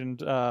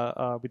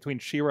reimagined between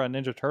She-Ra and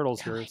Ninja Turtles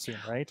here soon,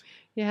 right?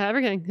 Yeah,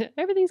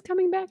 everything's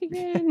coming back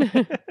again.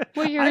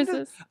 What year is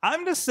this?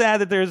 I'm just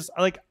sad that there's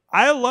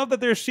I love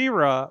that there's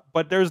She-Ra,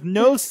 but there's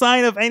no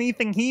sign of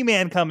anything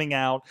He-Man coming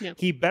out. Yep.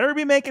 He better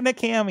be making a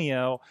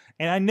cameo,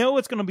 and I know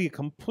it's going to be a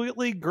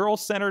completely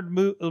girl-centered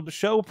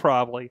show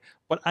probably,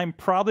 but I'm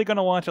probably going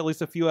to watch at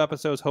least a few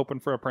episodes hoping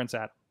for a Prince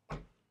Adam.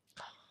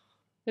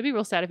 It'd be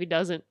real sad if he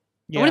doesn't.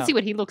 Yeah. I want to see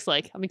what he looks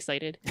like. I'm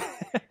excited.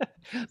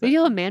 Maybe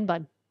he'll have a man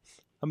bun.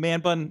 A man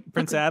bun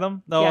Prince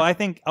Adam? No, Yeah. I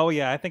think a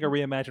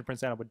reimagined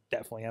Prince Adam would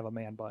definitely have a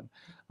man bun.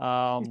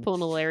 He's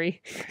pulling a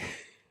Larry.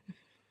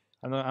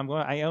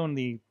 I own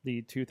the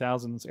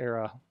 2000s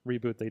era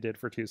reboot they did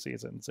for 2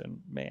 seasons,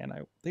 and man,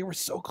 they were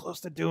so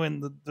close to doing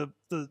the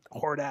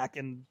Hordak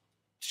and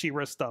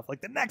She-Ra stuff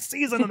like the next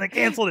season, and they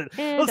canceled it.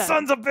 And Those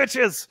sons of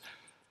bitches.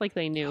 Like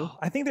they knew.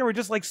 I think they were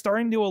just like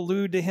starting to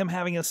allude to him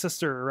having a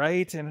sister,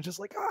 right? And it's just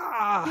like,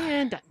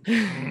 And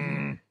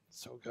done.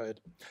 So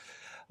good.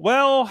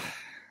 Well,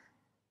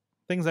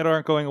 things that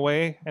aren't going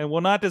away and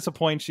will not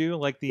disappoint you,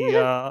 like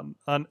the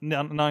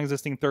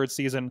non-existing third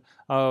season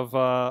of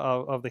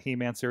the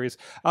He-Man series.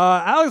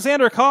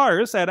 Alexander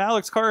Kahrs at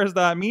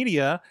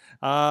AlexKahrs.media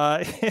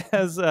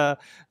has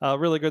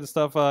really good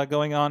stuff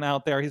going on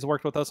out there. He's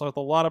worked with us with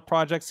a lot of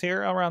projects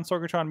here around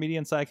Sorgatron Media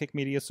and Sidekick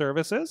Media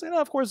Services, and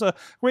of course a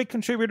great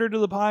contributor to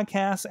the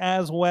podcast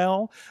as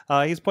well.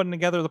 He's putting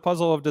together the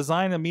puzzle of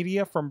design and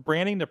media, from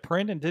branding to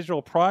print and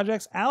digital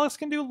projects. Alex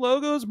can do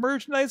logos,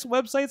 merchandise,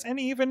 websites, and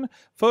even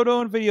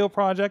photo and video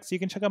projects. You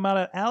can check him out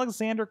at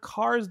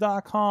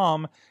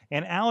alexanderkahrs.com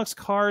and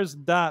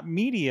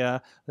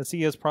alexkahrs.media to see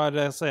his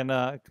projects and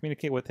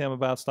communicate with him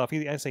about stuff.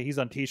 I say he's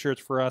done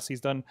t-shirts for us. He's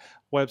done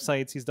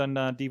websites. He's done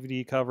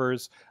DVD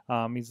covers.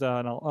 He's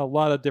done a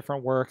lot of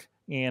different work,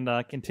 and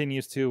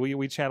continues to.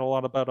 We chat a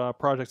lot about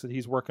projects that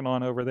he's working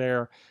on over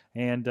there,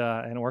 and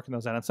working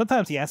those out. And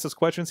sometimes he asks us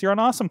questions here on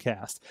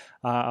AwesomeCast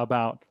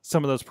about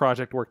some of those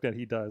project work that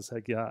he does,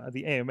 like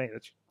the AMA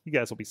that you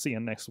guys will be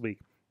seeing next week.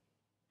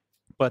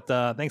 But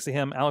thanks to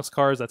him, Alex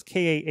Kahrs, that's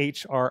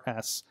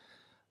KAHRS.com.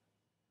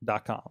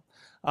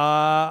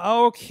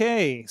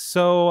 Okay,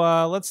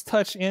 so let's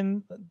touch.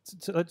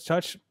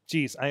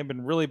 Geez, I have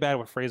been really bad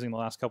with phrasing the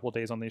last couple of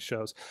days on these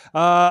shows.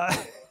 Chilla,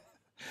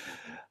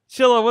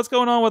 what's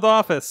going on with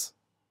Office?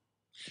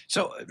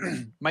 So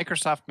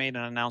Microsoft made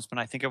an announcement.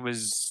 I think it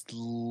was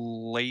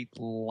late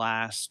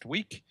last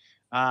week.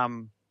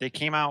 They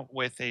came out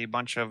with a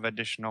bunch of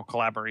additional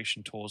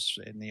collaboration tools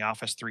in the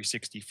Office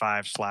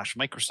 365 /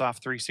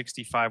 Microsoft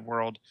 365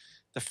 world.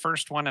 The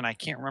first one, and I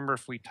can't remember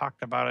if we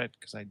talked about it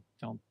because I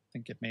don't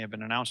think it may have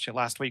been announced yet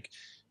last week.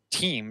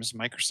 Teams,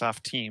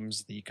 Microsoft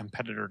Teams, the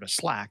competitor to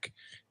Slack,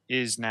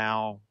 has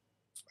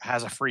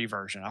a free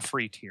version, a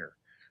free tier.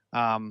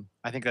 I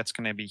think that's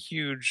going to be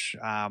huge.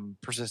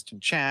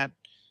 Persistent chat,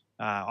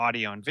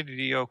 audio and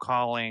video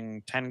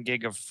calling, 10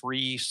 gig of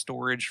free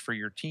storage for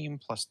your team,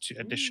 plus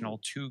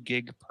additional 2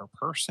 gig per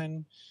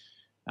person.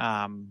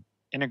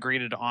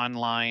 Integrated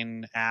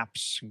online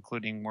apps,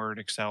 including Word,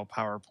 Excel,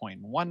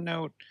 PowerPoint, and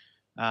OneNote.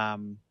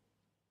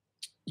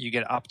 You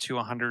get up to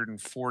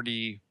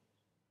 140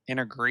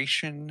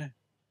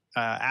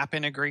 app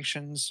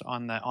integrations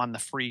on the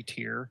free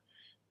tier,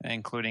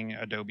 including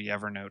Adobe,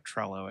 Evernote,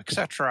 Trello,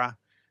 etc.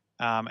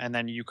 And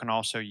then you can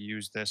also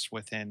use this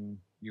within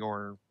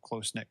your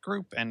close-knit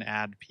group and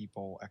add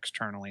people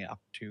externally up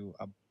to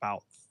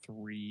about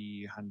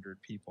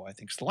 300 people, I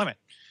think is the limit.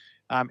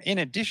 In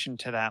addition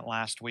to that,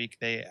 last week,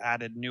 they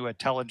added new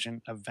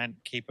intelligent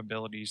event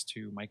capabilities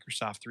to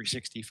Microsoft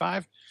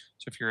 365.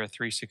 So if you're a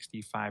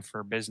 365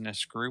 for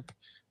business group,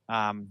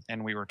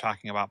 and we were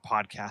talking about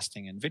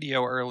podcasting and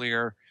video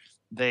earlier,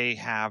 they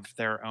have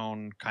their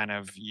own kind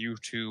of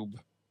YouTube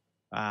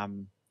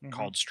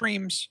called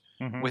Streams.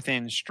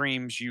 Within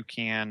Streams, you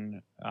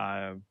can,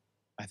 I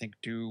think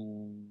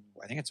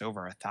it's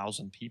over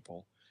 1,000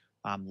 people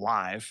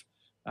live.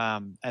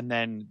 And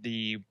then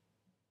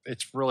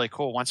it's really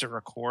cool. Once it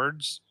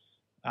records,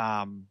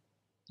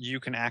 you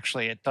can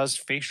it does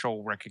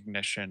facial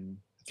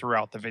recognition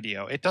throughout the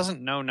video. It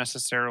doesn't know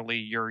necessarily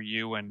you're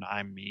you and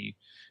I'm me.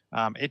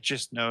 It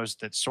just knows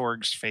that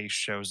Sorg's face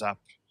shows up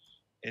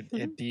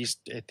at these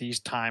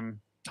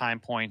time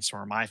points,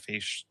 or my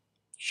face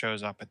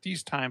shows up at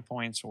these time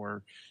points,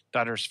 or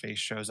Dutter's face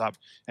shows up,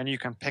 and you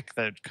can pick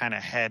the kind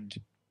of head,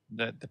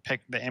 the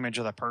image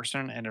of the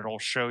person, and it'll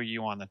show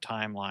you on the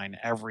timeline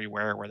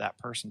everywhere where that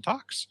person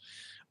talks,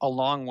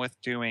 along with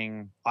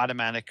doing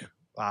automatic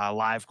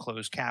live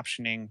closed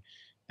captioning,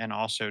 and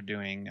also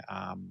doing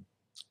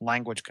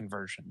language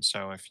conversion.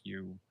 So if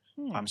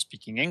I'm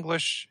speaking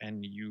English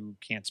and you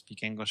can't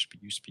speak English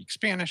but you speak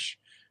Spanish,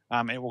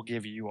 it will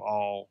give you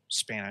all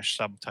Spanish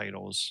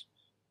subtitles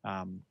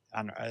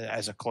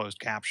as a closed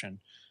caption.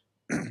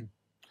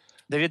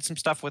 They did some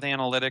stuff with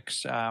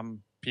analytics.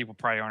 People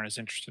probably aren't as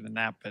interested in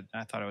that, but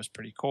I thought it was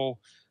pretty cool.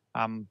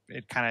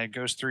 It kind of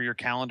goes through your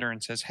calendar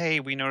and says, "Hey,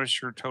 we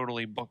noticed you're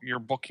totally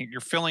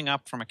you're filling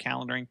up from a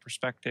calendaring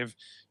perspective.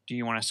 Do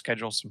you want to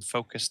schedule some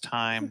focus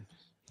time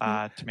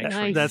to make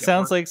sure?" That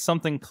sounds like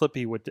something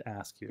Clippy would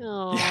ask you.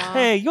 Aww.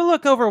 Hey, you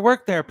look over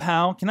work there,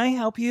 pal. Can I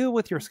help you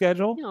with your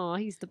schedule? Oh,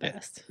 he's the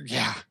best.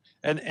 Yeah.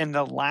 And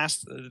the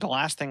last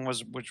thing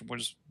was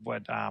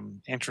what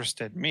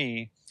interested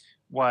me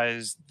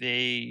was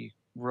they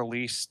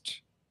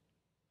released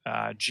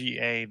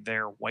GA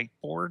their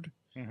whiteboard.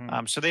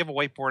 So they have a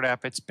whiteboard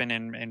app. It's been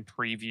in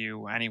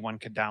preview. Anyone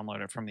could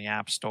download it from the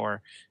App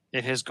Store.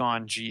 It has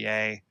gone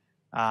GA.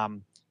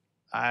 I'm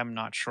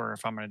not sure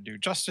if I'm going to do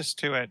justice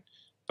to it,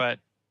 but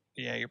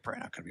yeah, you're probably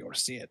not going to be able to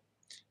see it.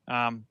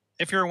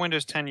 If you're a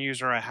Windows 10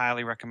 user, I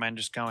highly recommend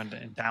just going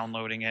and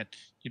downloading it.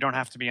 You don't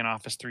have to be an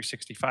Office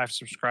 365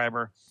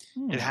 subscriber.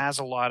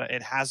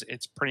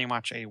 It's pretty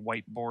much a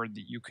whiteboard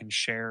that you can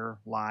share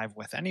live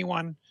with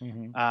anyone.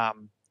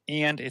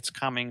 And it's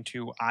coming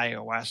to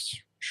iOS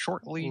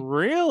shortly.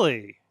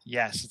 Really?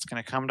 Yes, it's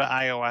going to come to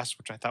iOS,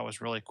 which I thought was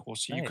really cool.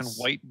 So you can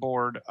Nice.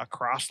 whiteboard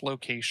across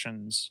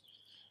locations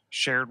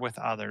shared with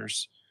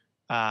others.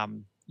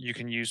 You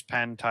can use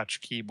pen,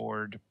 touch,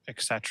 keyboard,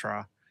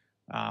 etc.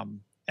 And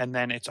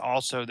then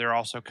they're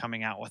also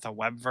coming out with a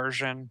web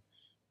version,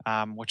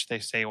 which they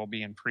say will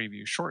be in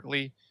preview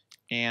shortly.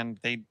 And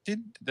the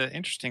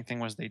interesting thing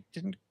was they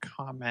didn't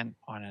comment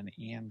on an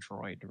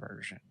Android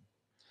version.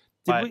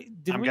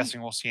 I'm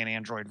guessing we'll see an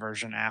Android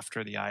version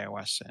after the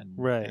iOS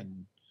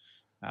and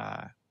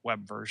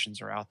web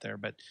versions are out there.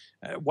 But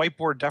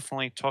Whiteboard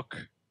definitely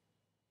took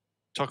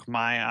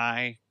my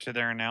eye to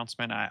their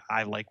announcement.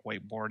 I like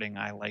whiteboarding.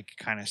 I like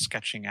kind of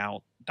sketching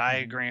out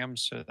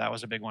diagrams. So that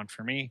was a big one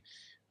for me.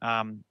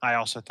 I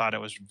also thought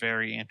it was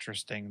very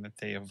interesting that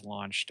they have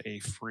launched a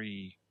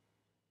free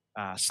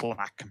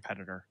Slack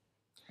competitor.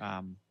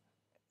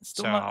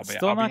 Still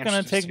not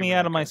going to take me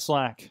out of my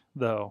Slack,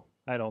 though,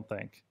 I don't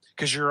think.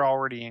 Because you're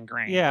already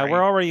ingrained. Yeah, right?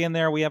 we're already in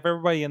there. We have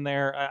everybody in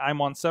there.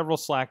 I'm on several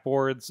Slack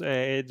boards.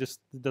 It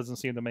just doesn't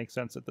seem to make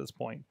sense at this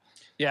point.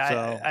 Yeah,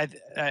 so.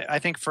 I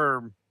think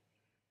for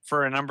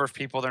a number of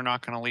people, they're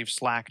not going to leave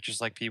Slack, just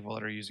like people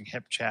that are using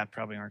HipChat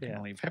probably aren't going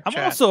to leave HipChat.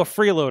 I'm also a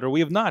freeloader. We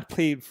have not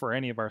paid for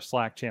any of our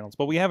Slack channels,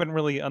 but we haven't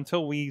really,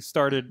 until we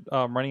started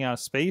running out of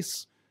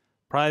space,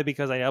 probably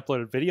because I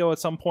uploaded video at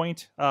some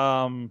point,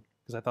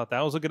 because I thought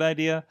that was a good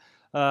idea.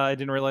 I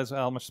didn't realize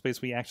how much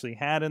space we actually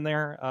had in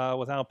there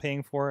without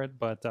paying for it,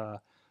 but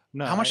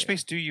no. How much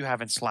space do you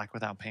have in Slack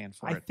without paying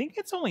for it? I think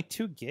it's only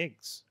 2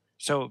 gigs.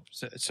 So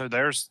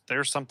there's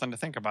something to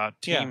think about.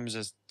 Teams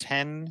is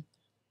 10.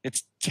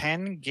 It's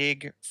 10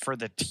 gig for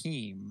the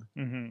team,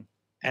 and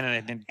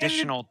an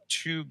additional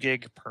 2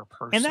 gig per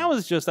person. And that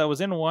was just, I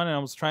was in one, and I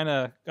was trying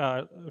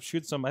to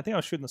shoot some. I think I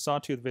was shooting the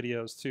Sawtooth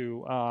videos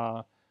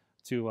to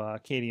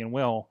Katie and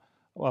Will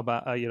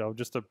about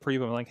just to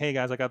preview. I'm like, hey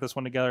guys, I got this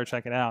one together,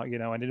 check it out.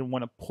 I didn't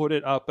want to put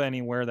it up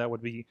anywhere that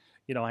would be,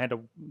 I had to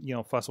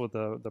fuss with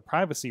the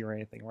privacy or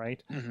anything,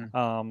 right?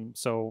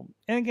 So,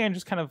 and again,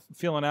 just kind of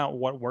feeling out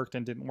what worked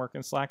and didn't work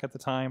in Slack at the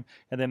time.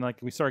 And then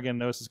we started getting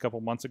notices a couple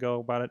months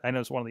ago about it. I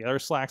noticed one of the other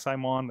Slacks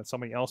I'm on that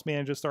somebody else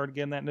manages started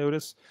getting that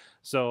notice.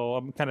 So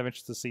I'm kind of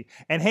interested to see.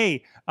 And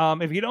hey,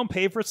 if you don't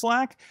pay for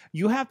Slack,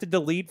 you have to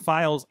delete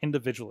files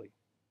individually.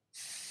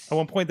 I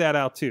want to point that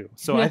out too.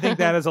 So I think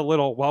that is a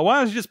little, well, why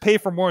don't you just pay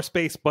for more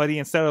space, buddy,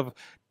 instead of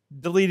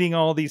deleting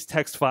all these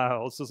text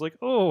files? It's like,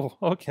 oh,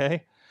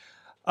 okay.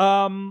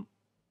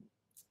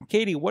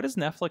 Katie, what is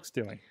Netflix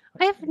doing?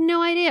 I have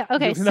no idea.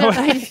 Okay, so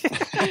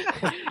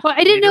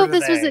I didn't know if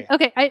this was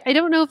I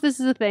don't know if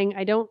this is a thing.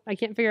 I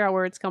can't figure out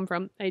where it's come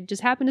from. I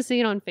just happened to see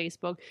it on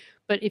Facebook.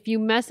 But if you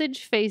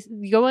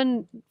go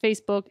on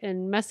Facebook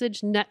and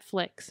message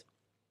Netflix,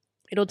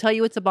 it'll tell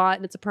you it's a bot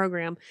and it's a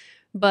program.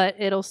 But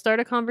it'll start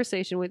a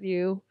conversation with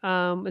you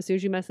as soon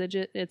as you message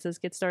it. It says,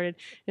 get started.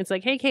 It's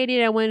like, hey,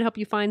 Katie, I want to help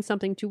you find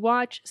something to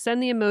watch.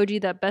 Send the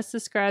emoji that best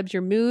describes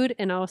your mood,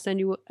 and I'll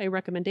send you a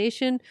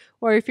recommendation.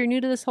 Or if you're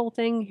new to this whole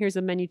thing, here's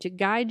a menu to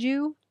guide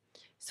you.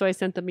 So I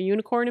sent them a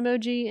unicorn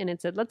emoji, and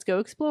it said, let's go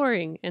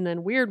exploring. And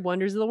then Weird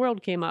Wonders of the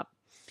World came up.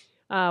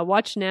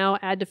 Watch now,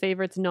 add to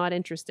favorites, not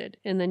interested.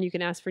 And then you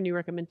can ask for new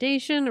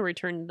recommendation or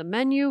return to the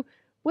menu.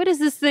 What is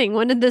this thing?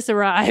 When did this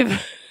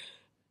arrive?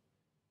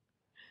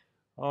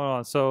 Hold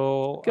on.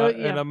 So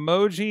an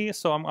emoji.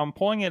 So I'm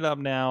pulling it up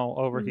now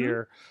over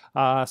here.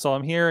 So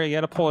I'm here. You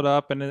got to pull it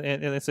up, and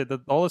it said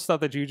all the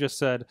stuff that you just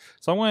said.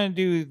 So I'm going to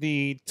do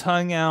the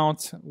tongue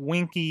out,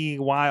 winky,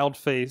 wild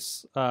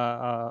face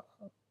emoji.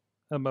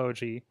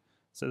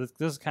 So this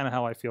is kind of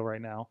how I feel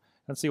right now.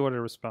 Let's see what it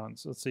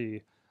responds. Let's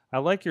see. I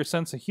like your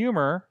sense of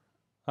humor,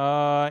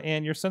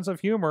 and your sense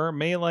of humor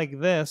may like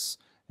this.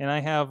 And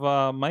I have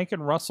Mike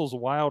and Russell's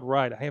Wild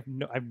Ride.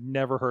 I've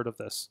never heard of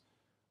this.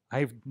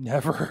 I've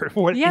never heard.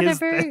 What is they're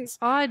very this?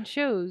 odd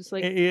shows.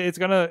 Like it's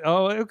gonna.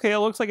 Oh, okay. It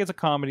looks like it's a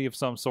comedy of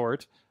some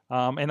sort.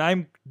 And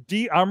I'm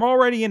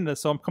already in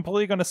this, so I'm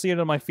completely gonna see it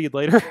on my feed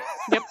later.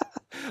 Yep.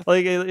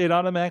 Like it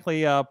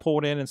automatically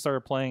pulled in and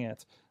started playing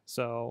it.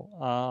 So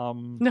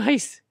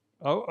nice.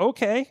 Oh,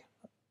 okay.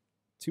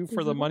 2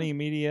 for the money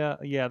media.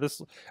 Yeah,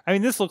 this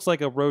looks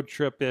like a road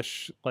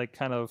trip-ish like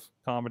kind of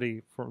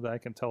comedy from that I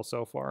can tell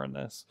so far in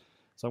this.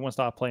 So I'm going to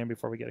stop playing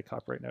before we get a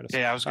copyright notice.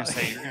 Yeah, I was going to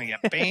say, you're going to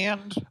get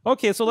banned.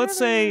 Okay, so let's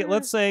say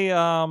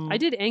I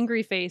did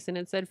angry face, and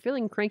it said,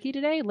 feeling cranky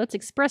today? Let's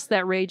express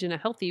that rage in a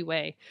healthy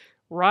way.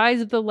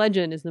 Rise of the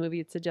Legend is the movie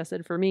it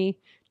suggested for me.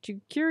 To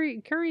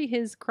curry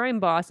his crime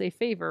boss a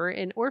favor,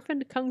 an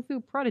orphaned kung fu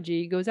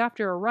prodigy goes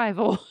after a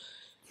rival.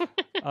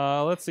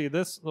 Let's see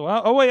this.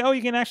 Oh,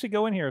 you can actually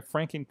go in here.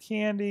 Frank and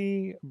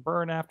Candy,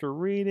 Burn After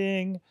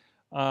Reading,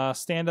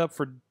 Stand Up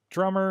for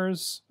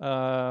Drummers,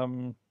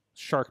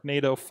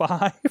 Sharknado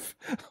 5.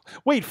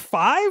 Wait,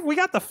 5? We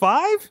got the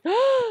 5?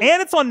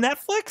 And it's on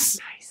Netflix?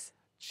 Nice.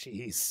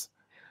 Jeez.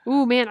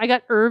 Ooh, man, I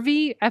got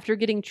Irvy after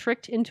getting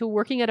tricked into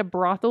working at a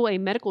brothel. A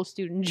medical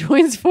student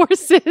joins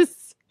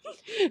forces.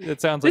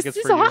 It sounds like this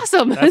it's is for you.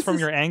 Awesome. That's from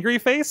your angry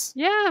face?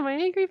 Yeah, my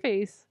angry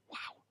face.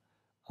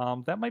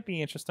 Wow. That might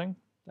be interesting.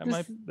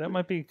 That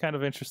might be kind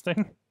of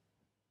interesting.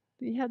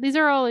 Yeah, these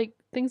are all like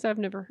things I've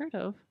never heard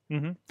of.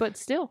 Mhm. But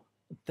still,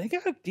 They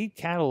got a deep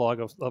catalog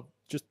of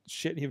just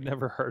shit you've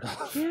never heard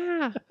of.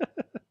 yeah.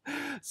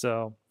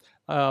 So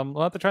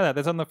we'll have to try that.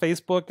 That's on the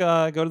Facebook.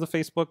 Go to the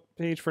Facebook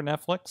page for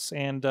Netflix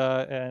and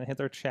hit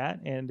their chat,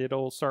 and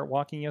it'll start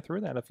walking you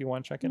through that if you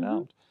want to check it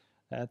out.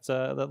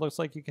 That looks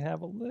like you can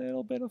have a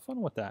little bit of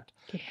fun with that.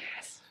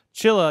 Yes.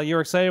 Chilla, you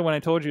were excited when I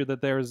told you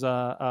that there's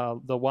the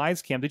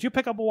Wise Cam. Did you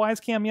pick up a Wise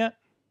Cam yet?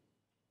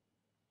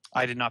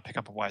 I did not pick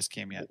up a Wise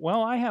Cam yet.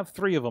 Well, I have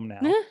 3 of them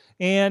now,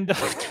 and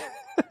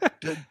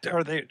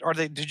Are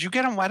they? Did you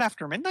get them right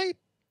after midnight?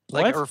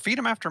 Like, What? or feed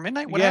them after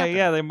midnight? What yeah, happened?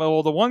 yeah.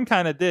 Well, the one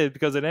kind of did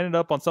because it ended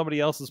up on somebody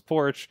else's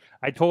porch.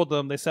 I told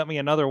them, they sent me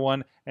another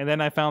one, and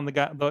then I found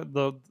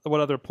the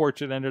what other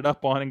porch it ended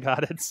up on and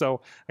got it.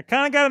 So I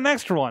kind of got an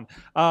extra one.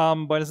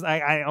 But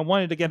I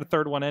wanted to get a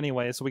third one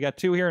anyway. So we got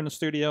 2 here in the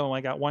studio, and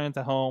I got 1 at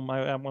the home.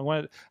 I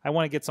want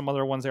to get some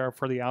other ones there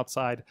for the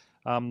outside.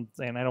 And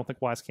I don't think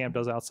Wisecam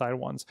does outside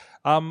ones.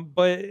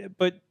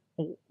 But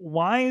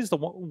Wise, the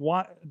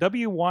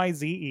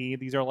WYZE,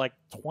 these are like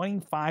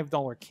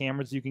 $25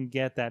 cameras you can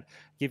get that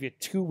give you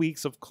 2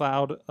 weeks of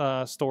cloud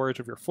storage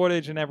of your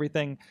footage and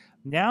everything.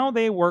 Now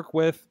they work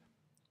with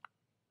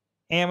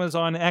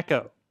Amazon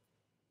Echo.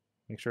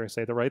 Make sure I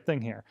say the right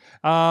thing here.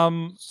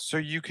 So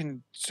you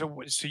can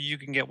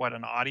get what,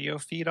 an audio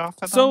feed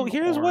off of So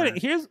them?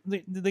 here's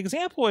the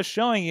example is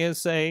showing is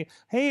say,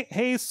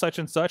 hey, such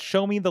and such,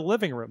 show me the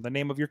living room, the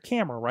name of your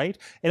camera, right?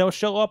 It'll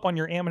show up on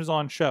your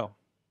Amazon show.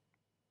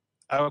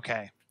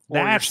 Okay.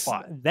 Or your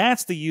spot.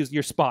 That's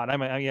your spot. I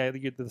mean, yeah,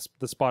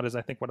 the spot is,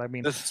 I think, what I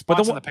mean. The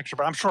spot's in the picture,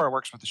 but I'm sure it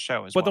works with the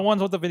show as well. But the ones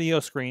with the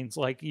video screens,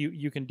 like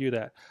you can do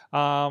that.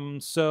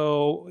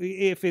 So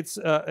if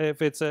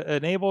it's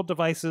enabled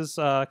devices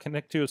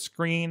connect to a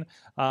screen,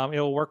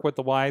 it'll work with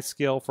the Wise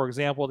skill. For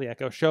example, the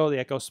Echo Show, the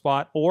Echo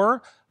Spot,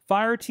 or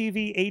Fire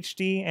TV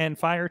HD and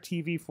Fire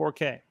TV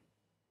 4K.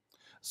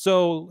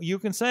 So you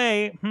can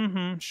say,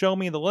 show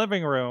me the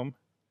living room,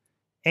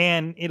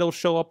 and it'll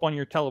show up on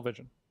your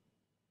television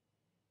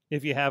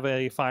if you have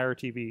a Fire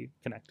TV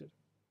connected.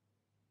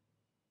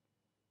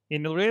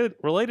 In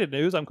related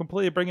news, I'm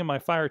completely bringing my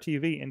Fire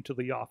TV into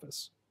the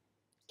office.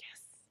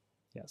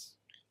 Yes.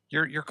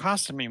 You're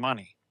costing me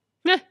money.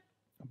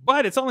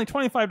 But it's only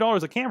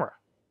 $25 a camera.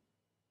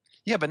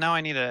 Yeah, but now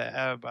I need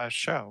a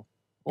show,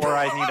 or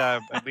I need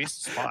at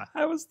least a spot.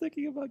 I was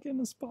thinking about getting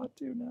a spot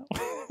too now.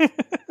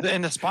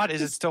 And the spot,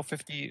 is it still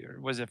 50?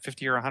 Was it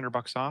 50 or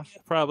 $100 off?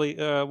 Probably.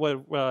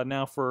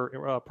 Now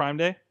for Prime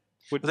Day?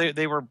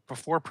 They were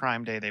before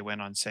Prime Day. They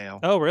went on sale.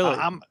 Oh, really?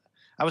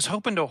 I was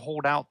hoping to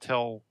hold out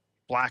till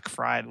Black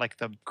Friday, like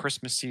the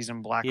Christmas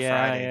season Black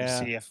Friday, to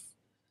see if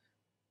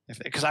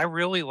because I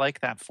really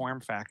like that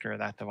form factor of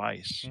that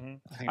device.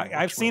 Mm-hmm.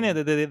 I've seen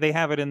it. They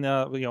have it in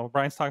the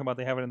Brian's talking about,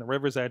 they have it in the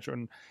River's Edge,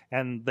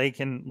 and they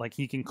can, like,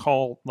 he can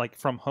call like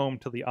from home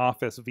to the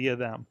office via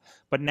them.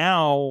 But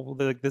now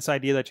this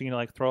idea that you can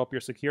like throw up your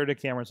security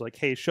cameras, like,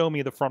 hey, show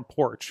me the front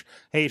porch.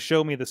 Hey,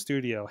 show me the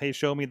studio. Hey,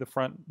 show me the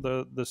front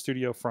the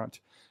studio front.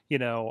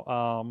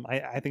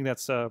 I think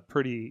that's a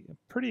pretty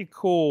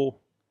cool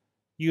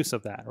use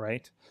of that,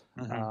 right?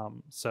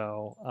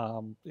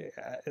 Mm-hmm.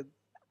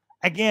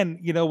 Again,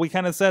 we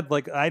kind of said,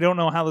 like, I don't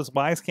know how this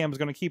Wisecam is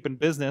going to keep in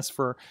business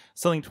for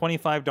selling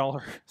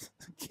 $25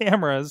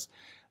 cameras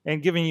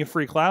and giving you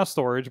free cloud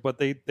storage, but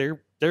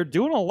they're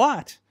doing a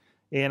lot,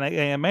 and I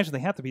imagine they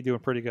have to be doing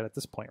pretty good at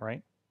this point,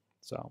 right?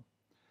 So,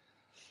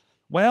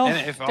 well,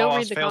 and if all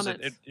else fails,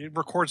 it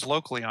records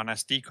locally on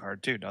SD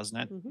card too, doesn't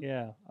it?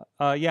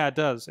 Mm-hmm. Yeah, it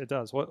does. It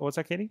does. What's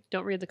that, Katie?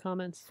 Don't read the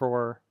comments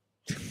For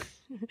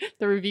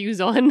the reviews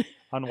on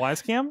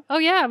Wisecam? Oh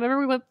yeah, remember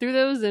we went through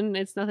those, and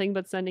it's nothing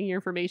but sending your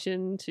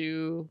information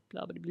to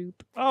blah blah bloop.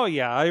 Oh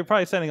yeah, you're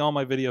probably sending all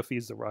my video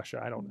feeds to Russia.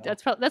 I don't know.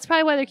 That's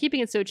probably why they're keeping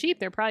it so cheap.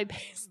 They're probably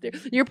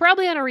you're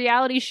probably on a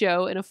reality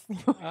show in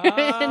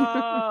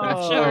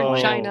Russia or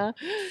China.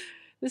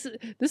 This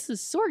is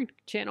Sorg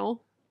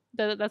channel.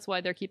 That's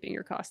why they're keeping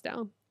your costs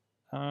down.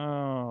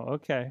 Oh,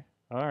 okay,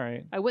 all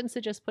right. I wouldn't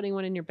suggest putting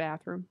one in your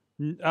bathroom.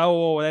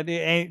 Oh, that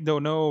ain't no.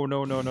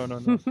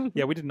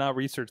 Yeah, we did not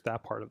research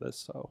that part of this.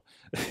 So,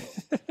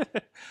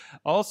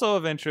 also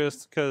of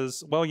interest,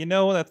 because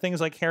that things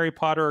like Harry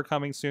Potter are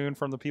coming soon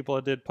from the people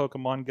that did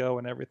Pokemon Go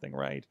and everything,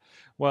 right?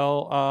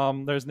 Well,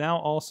 there's now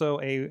also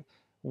a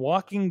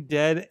Walking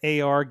Dead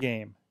AR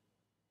game.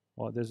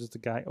 Well, there's just a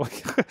guy.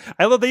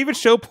 I love they even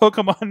show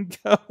Pokemon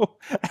Go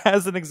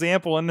as an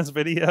example in this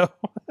video,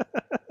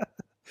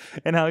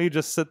 and how you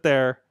just sit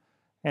there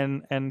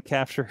and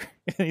capture.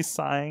 And he's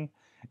sighing.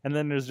 And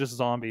then there's just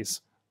zombies.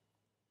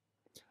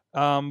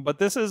 But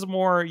this is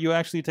more, you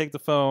actually take the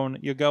phone,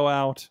 you go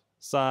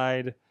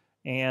outside,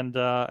 and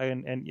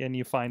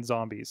you find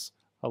zombies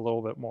a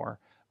little bit more.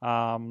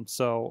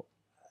 So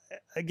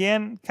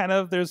again, kind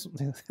of there's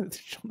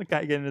the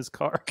guy getting in his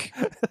car.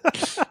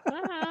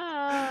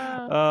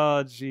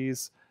 Oh,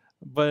 jeez.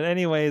 But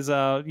anyways,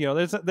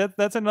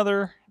 that's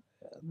another.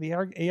 The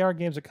AR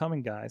games are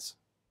coming, guys.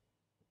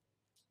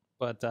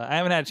 But I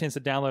haven't had a chance to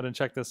download and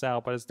check this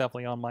out, but it's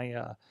definitely on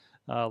my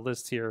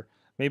list here.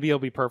 Maybe it'll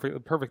be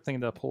perfect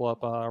thing to pull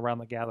up around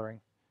the gathering.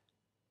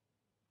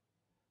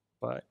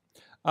 But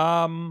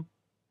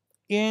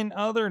in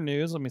other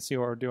news, let me see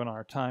what we're doing on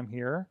our time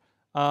here.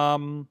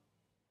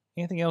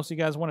 Anything else you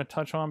guys want to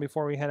touch on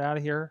before we head out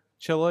of here?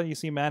 Chilla, you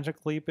see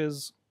Magic Leap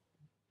is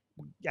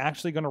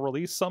actually going to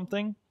release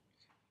something.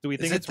 Do we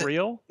think it's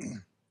real?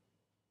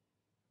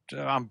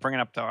 I'm bringing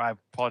up though. I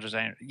apologize.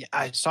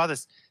 I saw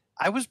this.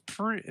 I was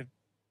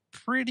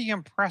pretty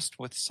impressed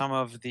with some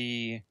of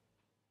the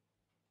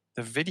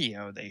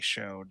video they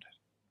showed,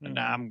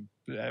 and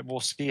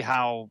we'll see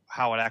how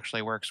it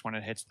actually works when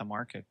it hits the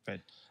market. But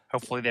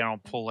hopefully they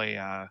don't pull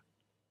a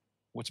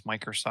what's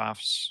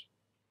Microsoft's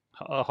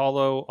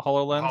HoloLens.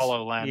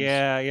 HoloLens.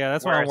 Yeah,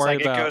 that's what I'm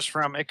worried about.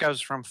 It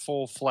goes from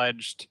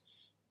full-fledged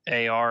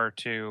AR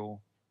to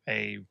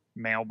a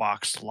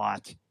mailbox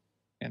slot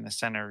in the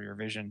center of your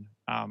vision.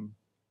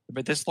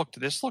 But this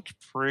looked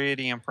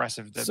pretty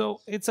impressive. So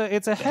it's a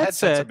headset.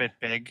 Headset's a bit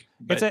big.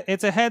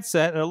 It's a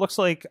headset. It looks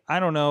like, I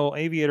don't know,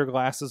 aviator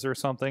glasses or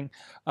something.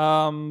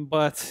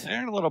 But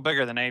they're a little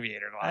bigger than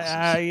aviator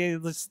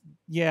glasses.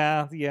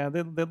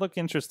 They look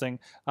interesting.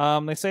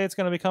 They say it's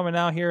going to be coming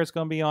out here. It's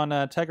going to be on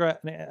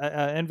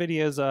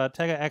NVIDIA's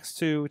Tegra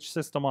X2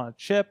 system on a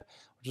chip,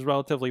 which is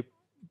relatively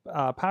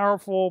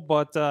powerful.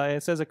 But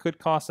it says it could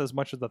cost as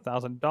much as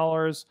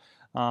 $1,000.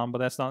 But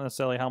that's not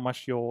necessarily how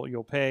much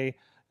you'll pay.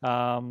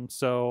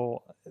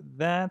 So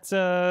that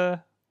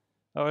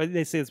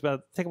they say it's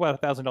take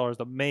about $1,000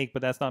 to make,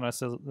 but that's not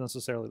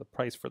necessarily the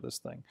price for this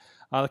thing.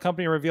 The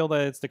company revealed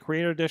that it's the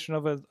creator edition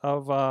of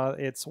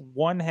its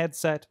one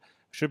headset,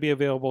 should be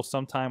available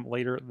sometime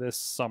later this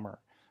summer.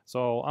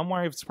 So I'm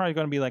wondering if it's probably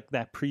going to be like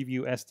that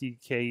preview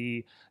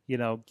SDK,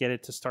 get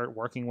it to start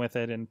working with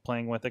it and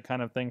playing with it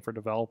kind of thing for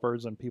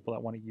developers and people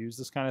that want to use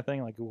this kind of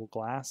thing, like Google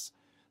Glass.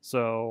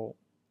 So,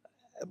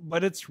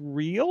 but it's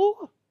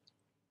real.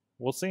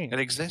 We'll see. It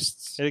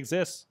exists. It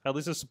exists. At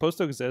least it's supposed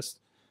to exist.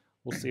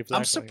 We'll see if it's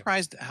I'm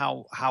surprised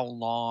how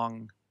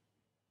long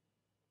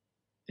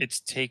it's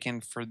taken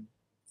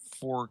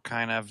for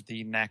kind of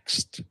the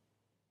next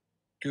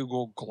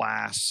Google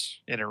Glass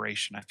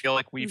iteration. I feel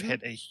like we've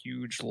hit a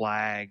huge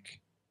lag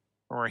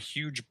or a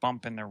huge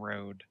bump in the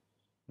road.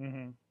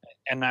 And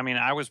I mean,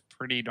 I was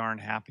pretty darn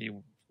happy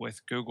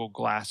with Google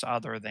Glass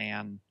other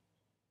than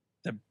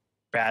the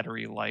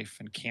battery life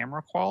and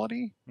camera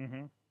quality.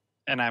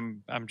 And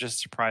I'm just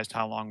surprised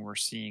how long we're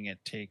seeing it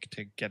take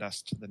to get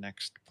us to the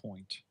next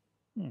point.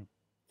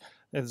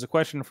 There's a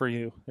question for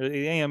you.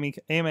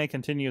 AMA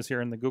continues here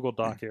in the Google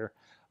Doc here.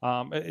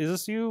 Is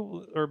this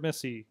you or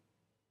Missy?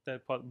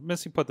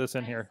 Missy put this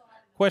in here.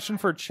 Question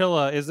for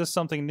Chilla. Is this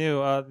something new?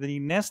 The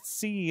Nest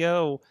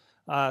CEO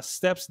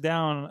steps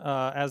down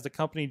as the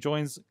company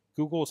joins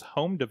Google's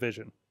home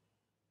division.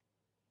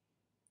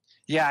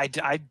 Yeah,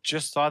 I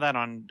just saw that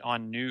on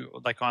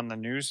the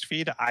news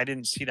feed. I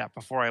didn't see that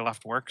before I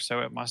left work,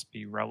 so it must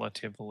be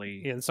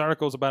relatively. Yeah, this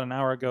article is about an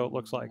hour ago. It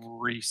looks like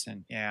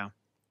recent. Yeah,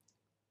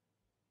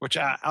 which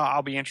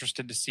I'll be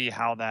interested to see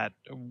how that.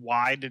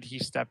 Why did he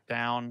step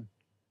down?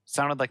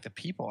 Sounded like the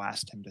people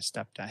asked him to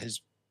step down.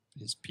 His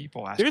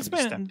people asked him to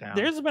step down.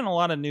 There's been a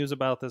lot of news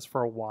about this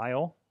for a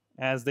while,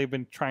 as they've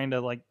been trying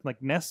to like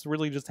Nest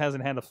really just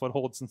hasn't had a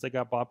foothold since they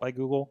got bought by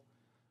Google.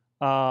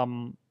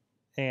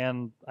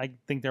 And I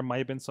think there might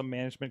have been some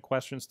management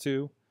questions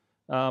too,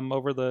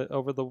 over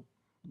the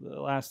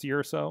last year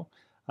or so.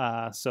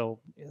 So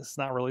it's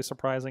not really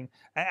surprising.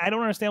 I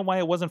don't understand why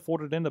it wasn't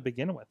folded in to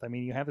begin with. I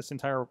mean, you have this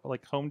entire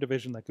home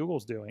division that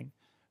Google's doing,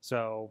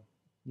 so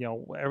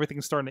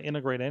everything's starting to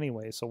integrate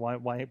anyway. So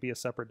why it be a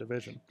separate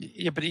division?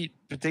 Yeah, but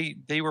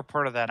they were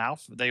part of that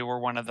alphabet. They were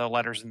one of the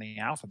letters in the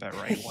alphabet,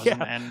 right? It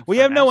wasn't N. We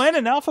have no N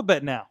in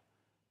alphabet now.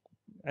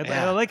 I'd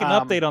like an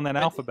update on that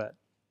alphabet.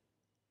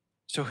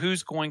 So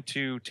who's going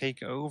to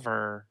take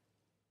over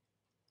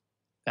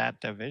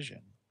that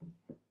division?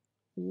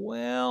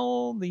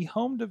 Well, the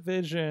home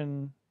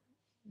division,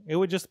 it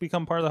would just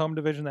become part of the home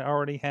division that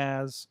already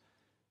has.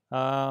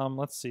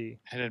 Let's see.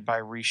 Headed by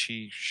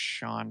Rishi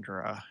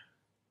Chandra,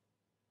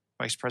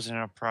 Vice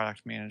President of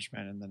Product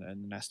Management, and the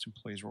Nest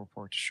employees will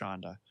report to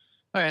Shonda.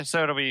 Okay,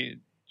 so it'll be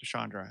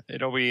Chandra.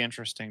 It'll be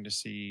interesting to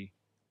see.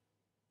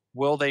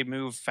 Will they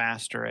move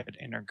faster at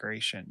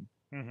integration?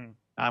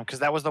 Because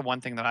that was the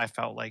one thing that I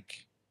felt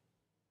like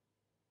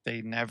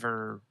they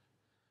never,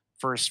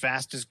 for as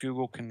fast as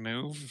Google can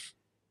move,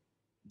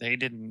 they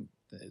didn't.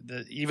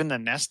 Even the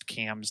Nest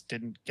cams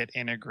didn't get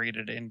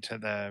integrated into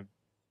the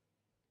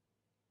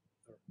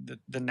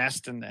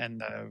Nest and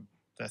the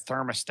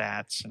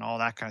thermostats and all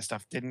that kind of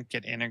stuff didn't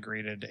get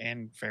integrated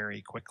in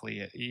very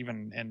quickly,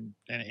 even and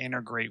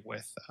integrate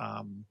with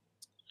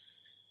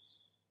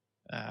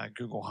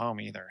Google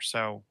Home either.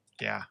 So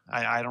yeah,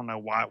 I don't know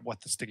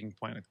what the sticking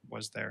point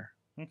was there.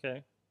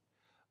 Okay.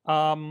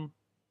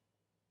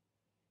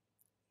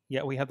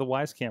 Yeah, we have the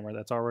Wise camera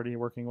that's already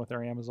working with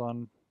our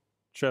Amazon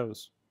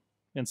shows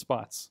in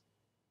spots.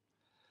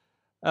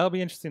 It'll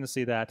be interesting to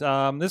see that.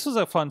 This was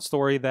a fun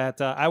story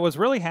that I was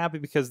really happy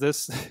because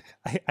this,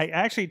 I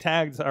actually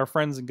tagged our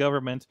friends in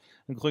government,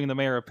 including the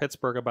mayor of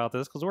Pittsburgh, about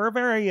this because we're a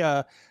very,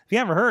 if you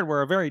haven't heard,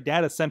 we're a very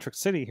data-centric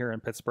city here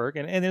in Pittsburgh,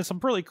 and there's some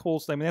really cool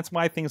stuff. I mean, that's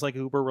why things like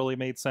Uber really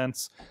made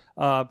sense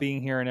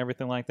being here and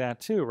everything like that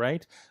too,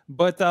 right?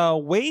 But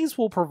Waze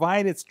will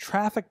provide its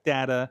traffic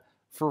data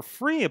for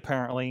free,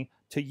 apparently,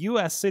 to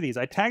U.S. cities.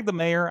 I tagged the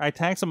mayor. I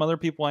tagged some other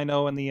people I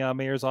know in the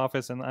mayor's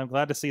office, and I'm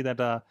glad to see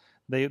that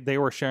they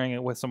were sharing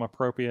it with some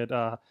appropriate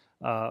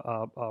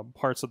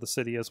parts of the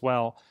city as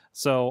well.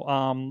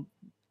 So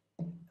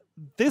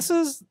this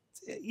is,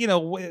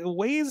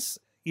 Waze,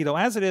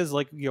 as it is,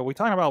 like, we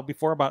talked about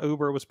before about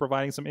Uber was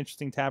providing some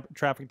interesting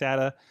traffic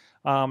data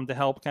to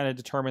help kind of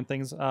determine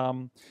things.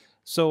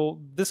 So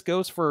this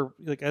goes for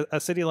like a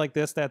city like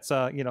this that's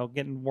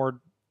getting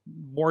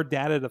more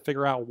data to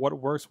figure out what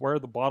works, where are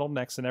the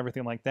bottlenecks and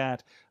everything like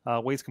that.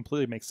 Waze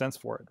completely makes sense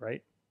for it,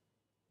 right?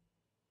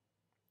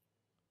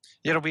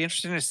 Yeah, it'll be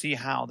interesting to see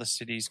how the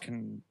cities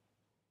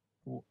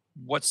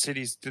what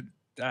cities did.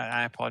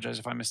 I apologize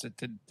if I missed it.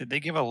 Did they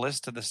give a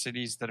list of the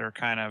cities that are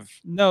kind of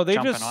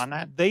jumping on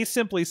that? They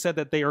simply said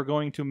that they are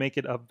going to make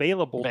it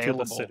available. To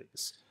the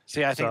cities.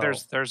 See, I think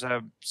there's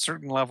a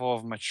certain level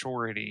of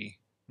maturity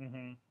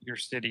your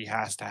city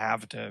has to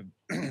have to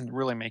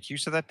really make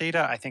use of that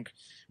data. I think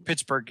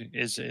Pittsburgh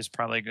is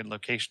probably a good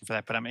location for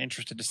that, but I'm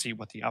interested to see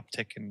what the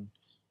uptick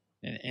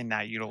in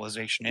that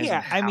utilization is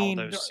and how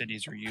those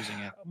cities are using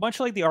it.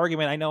 Much like the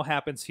argument I know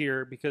happens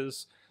here,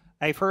 because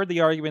I've heard the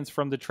arguments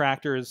from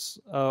detractors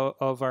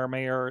of our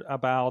mayor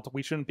about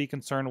we shouldn't be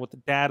concerned with the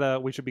data,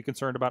 we should be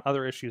concerned about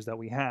other issues that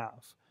we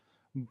have.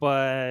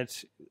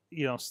 But,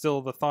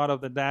 still the thought of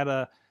the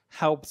data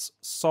helps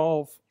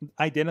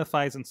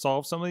identifies and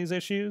solve some of these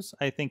issues,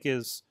 I think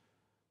is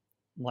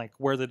like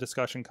where the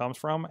discussion comes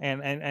from.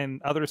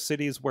 And other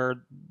cities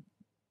where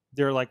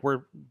they're like,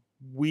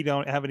 we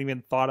haven't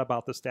even thought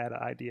about this data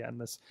idea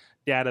and this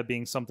data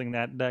being something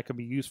that could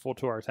be useful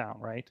to our town,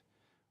 right?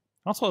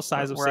 Also, a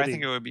size of city. I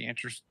think it would be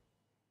interesting.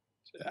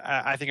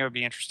 I think it would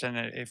be interesting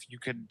if you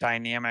could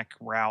dynamic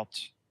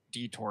route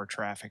detour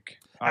traffic.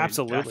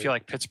 Absolutely, I feel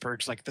like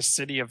Pittsburgh's like the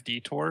city of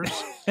detours,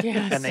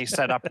 Yes. and they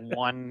set up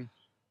one.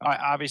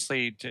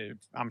 Obviously,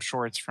 I'm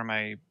sure it's from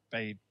a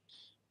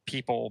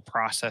people,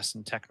 process,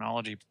 and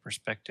technology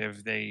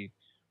perspective. They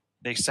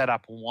set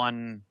up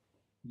one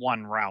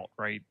route,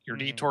 right? You're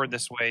detoured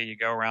this way, you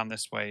go around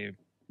this way,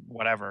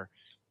 whatever.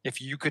 If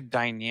you could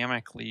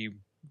dynamically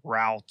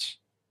route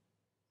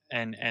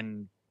and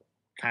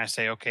kind of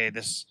say, okay,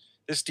 this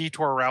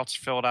detour route's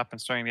filled up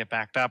and starting to get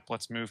backed up,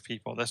 let's move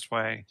people this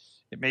way.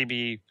 It may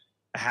be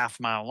a half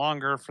mile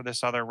longer for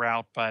this other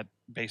route, but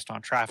based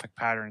on traffic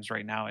patterns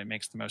right now, it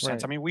makes the most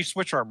sense. I mean, we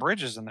switch our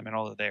bridges in the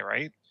middle of the day,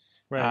 right?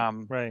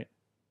 Right. Right.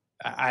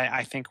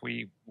 I think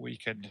we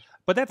could,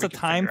 but that's a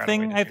time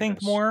thing. I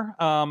think more.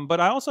 But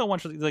I also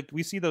want to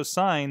we see those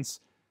signs.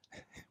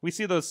 We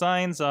see those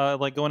signs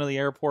like going to the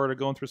airport or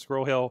going through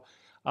Squirrel Hill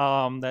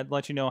that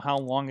let you know how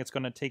long it's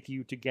going to take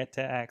you to get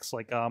to X.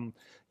 Like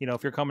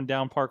if you're coming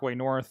down Parkway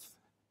North,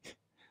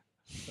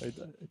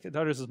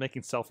 Daughters is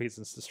making selfies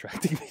and it's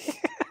distracting me.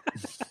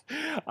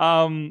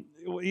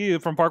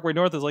 From Parkway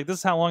North is like, this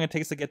is how long it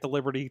takes to get to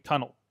Liberty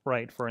Tunnel,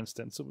 right? For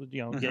instance,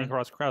 getting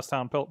across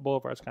Crosstown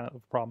Boulevard is kind of a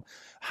problem.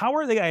 How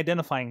are they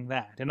identifying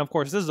that? And of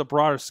course, this is a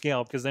broader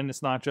scale because then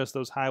it's not just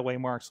those highway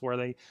marks where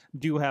they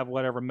do have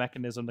whatever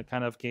mechanism to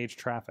kind of gauge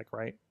traffic,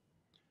 right?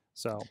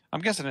 So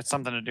I'm guessing it's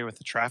something to do with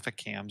the traffic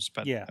cams,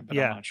 but I'm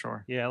not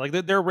sure. Yeah, like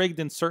they're rigged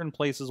in certain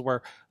places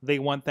where they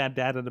want that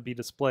data to be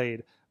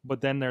displayed, but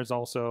then there's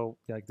also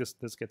like this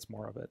gets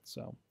more of it.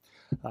 So.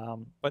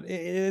 But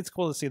it's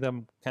cool to see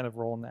them kind of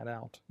rolling that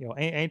out.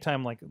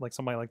 Anytime like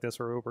somebody like this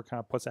or Uber kind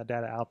of puts that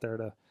data out there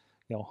to,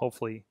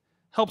 hopefully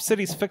help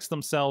cities fix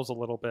themselves a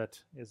little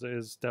bit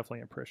is definitely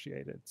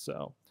appreciated.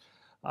 So,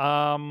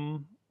 I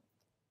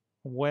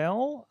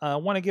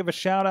want to give a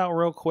shout out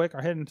real quick.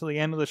 We're heading to the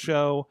end of the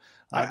show.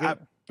 Go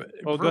ahead.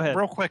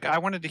 Real quick, I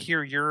wanted to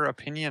hear your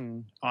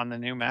opinion on the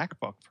new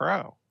MacBook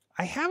Pro.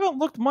 I haven't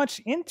looked much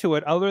into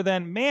it other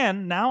than,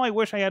 man, now I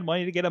wish I had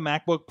money to get a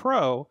MacBook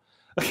Pro.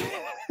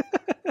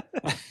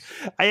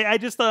 I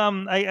just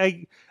I'm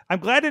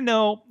glad to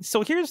know.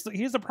 So here's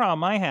the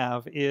problem I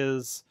have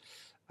is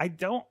I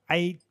don't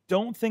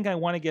think I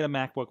want to get a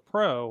MacBook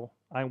Pro.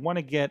 I want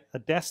to get a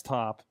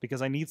desktop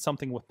because I need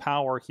something with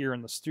power here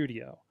in the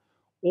studio,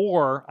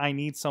 or I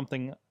need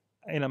something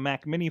in a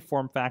Mac Mini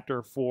form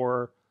factor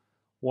for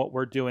what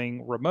we're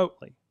doing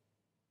remotely,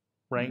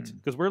 right?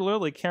 Because we're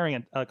literally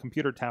carrying a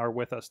computer tower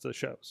with us to the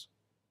shows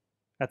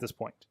at this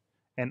point,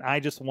 and I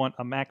just want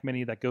a Mac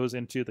Mini that goes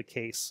into the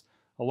case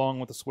along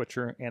with the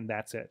switcher, and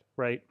that's it,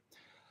 right?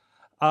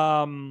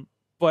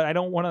 But I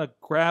don't want to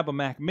grab a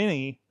Mac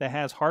Mini that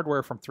has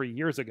hardware from 3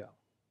 years ago.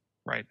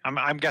 Right.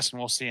 I'm guessing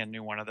we'll see a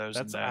new one of those.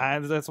 That's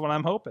what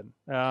I'm hoping.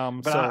 But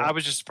I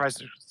was just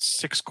surprised.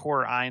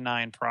 6-core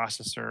i9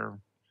 processor.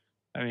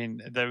 I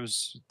mean,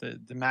 the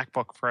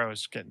MacBook Pro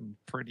is getting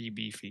pretty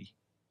beefy.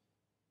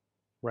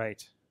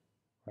 Right.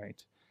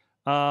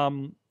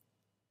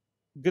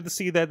 good to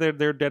see that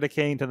they're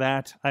dedicating to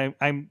that.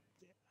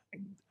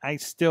 I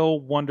still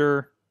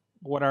wonder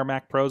what our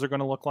Mac Pros are going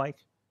to look like,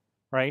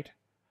 right?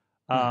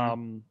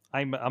 I'm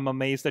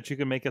amazed that you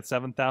can make a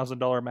 $7,000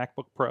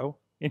 MacBook Pro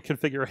in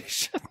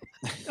configuration.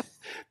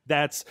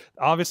 That's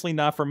obviously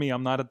not for me.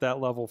 I'm not at that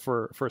level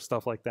for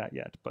stuff like that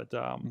yet. But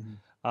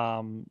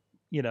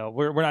you know,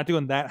 we're not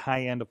doing that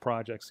high end of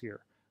projects here,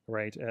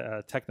 right?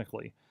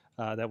 Technically,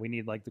 that we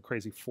need like the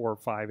crazy 4 or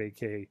 5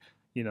 8K,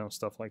 you know,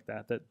 stuff like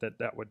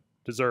that would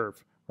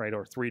deserve, right?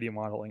 Or 3D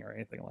modeling or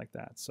anything like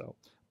that. So,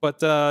 but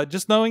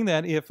just knowing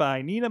that if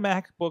I need a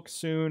MacBook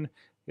soon,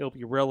 it'll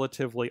be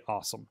relatively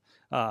awesome.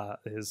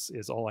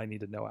 Is all I need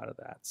to know out of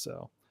that.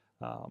 So,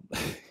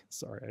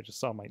 sorry, I just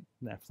saw my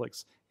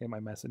Netflix in my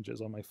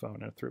messages on my phone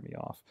and it threw me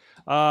off.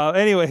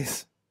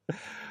 Anyways,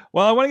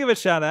 well, I want to give a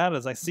shout out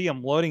as I see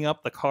him loading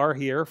up the car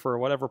here for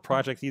whatever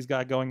project he's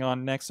got going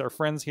on next. Our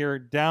friends here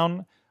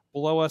down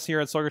below us here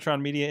at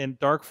Sorgatron Media in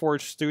Dark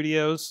Forge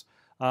Studios.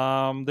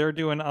 They're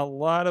doing a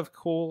lot of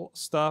cool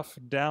stuff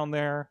down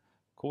there.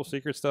 Cool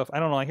secret stuff. I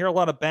don't know. I hear a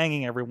lot of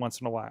banging every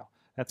once in a while.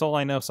 That's all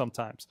I know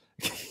sometimes.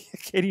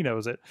 Katie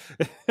knows it.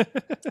 I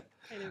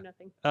know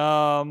nothing.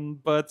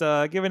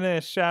 But giving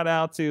a shout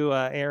out to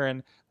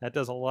Aaron that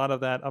does a lot of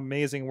that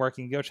amazing work.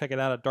 You can go check it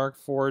out at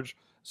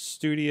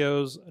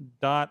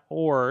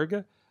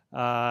darkforgestudios.org.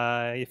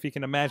 If you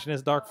can imagine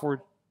his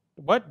Darkforge...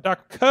 What?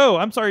 .co.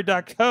 I'm sorry,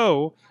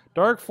 .co.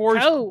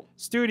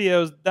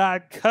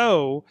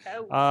 DarkForgeStudios.co.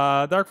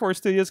 Darkforge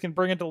Studios can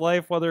bring it to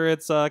life, whether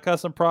it's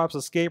custom props,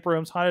 escape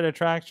rooms, haunted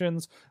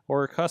attractions,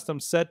 or custom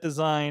set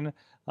design.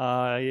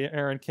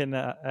 Aaron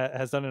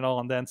has done it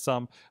all and then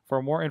some.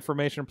 For more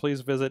information,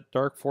 please visit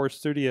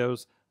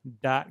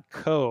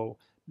darkforgestudios.co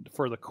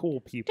for the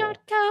cool people.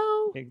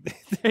 .co.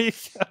 There you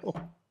go.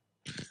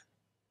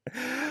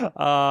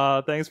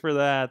 Thanks for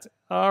that.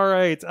 All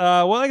right.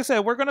 Well, like I said,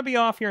 we're going to be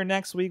off here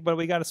next week, but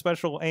we got a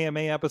special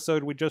AMA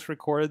episode we just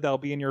recorded that'll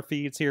be in your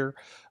feeds here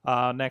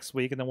next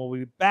week, and then we'll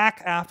be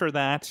back after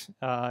that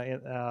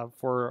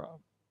for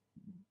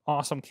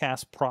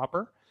AwesomeCast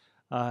proper.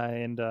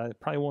 And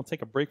probably won't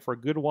take a break for a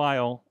good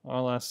while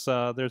unless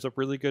there's a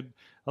really good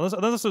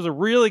unless there's a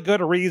really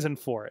good reason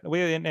for it.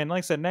 And like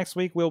I said, next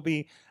week we'll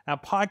be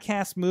at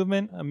Podcast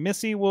Movement.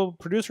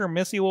 Producer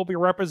Missy will be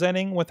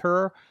representing with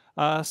her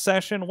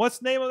session. What's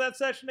the name of that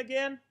session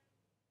again?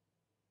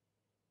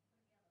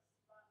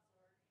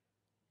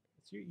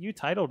 You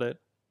titled it.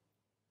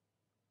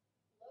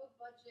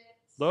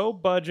 Low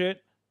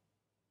budget.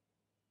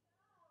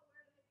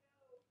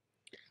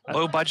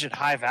 Low budget,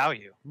 high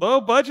value. Low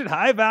budget,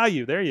 high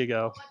value. There you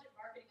go.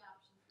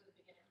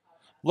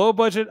 Low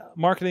budget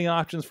marketing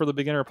options for the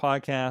beginner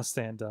podcast.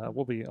 And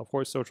we'll be, of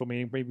course, social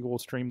media. Maybe we'll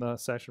stream the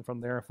session from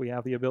there if we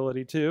have the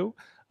ability to.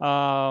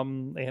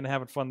 And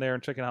having fun there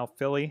and checking out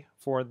Philly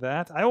for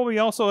that. I will be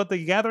also at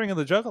the Gathering of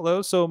the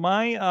Juggalos. So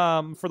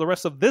for the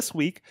rest of this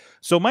week.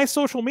 So my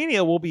social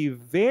media will be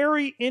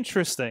very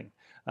interesting.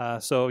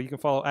 So you can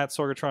follow at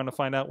Sorgatron to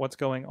find out what's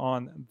going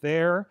on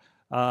there.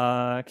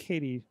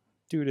 Katie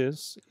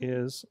Dudas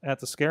is at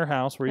the Scare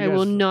House. Where I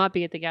will not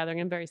be at the Gathering.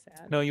 I'm very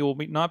sad. No, you will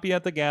not be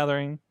at the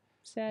Gathering.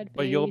 Sad.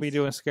 But you'll be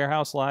doing Scare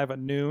House Live at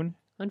noon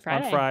on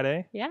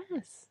Friday.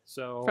 Yes.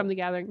 So from the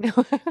Gathering. No.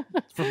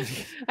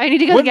 I need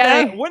to go to the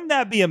Gathering. Wouldn't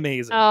that be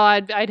amazing? Oh,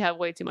 I'd have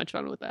way too much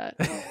fun with that.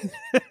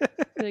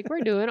 Like,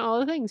 we're doing all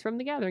the things from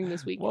the Gathering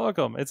this week.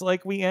 Welcome. It's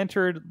like we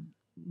entered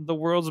the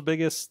world's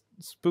biggest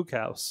spook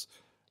house.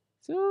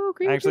 So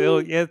creepy.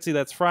 Actually, see,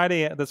 that's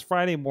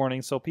Friday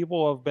morning, so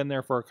people have been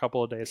there for a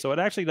couple of days. So it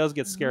actually does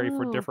get scary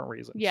for different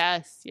reasons.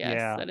 Yes,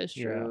 that is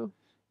true.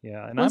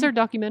 Yeah. And when's our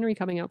documentary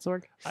coming out,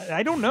 Sorg?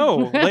 I don't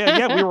know.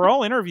 Yeah, we were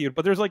all interviewed,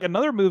 but there's like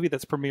another movie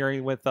that's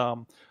premiering with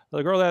the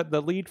girl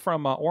the lead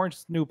from Orange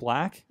is the New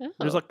Black. Oh.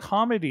 There's a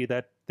comedy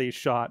that they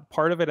shot,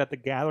 part of it at the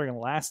Gathering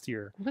last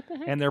year. What the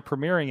heck? And they're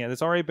premiering it.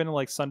 It's already been to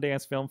like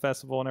Sundance Film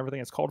Festival and everything.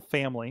 It's called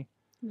Family.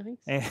 Nice.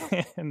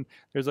 And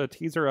there's a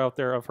teaser out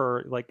there of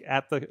her like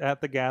at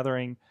the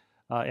Gathering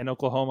in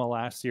Oklahoma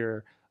last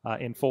year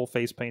in full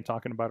face paint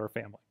talking about her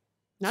family.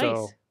 Nice.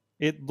 So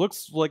it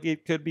looks like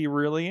it could be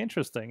really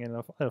interesting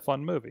and a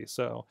fun movie.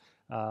 So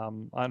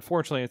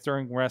unfortunately, it's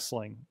during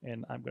wrestling,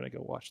 and I'm going to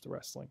go watch the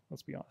wrestling.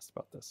 Let's be honest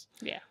about this.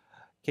 Yeah.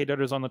 Kate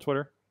Dutter's on the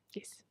Twitter.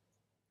 Yes.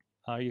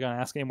 Are you going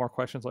to ask any more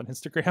questions on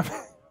Instagram?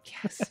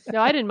 Yes.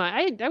 No, I didn't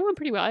mind. I went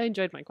pretty well. I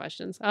enjoyed my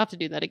questions. I'll have to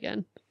do that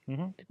again.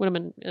 Mm-hmm. When I'm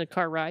in a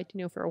car ride,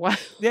 for a while.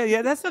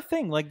 Yeah, that's the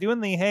thing. Like doing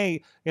the,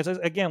 hey,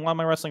 again, one of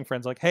my wrestling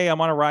friends, like, hey, I'm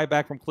on a ride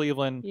back from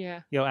Cleveland. Yeah.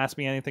 Ask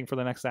me anything for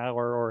the next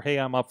hour, or hey,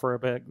 I'm up for a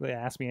bit.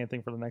 Ask me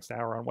anything for the next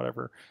hour on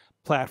whatever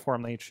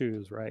platform they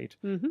choose, right?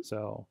 Mm-hmm.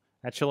 So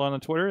at Chilla on the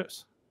Twitter.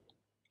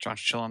 John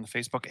Chilla on the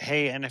Facebook.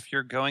 Hey, and if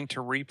you're going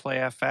to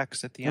Replay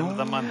FX at the end of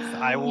the month,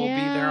 I will be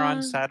there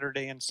on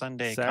Saturday and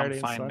Sunday. Come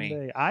find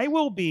me. I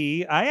will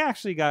be. I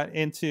actually got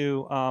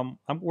into.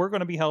 We're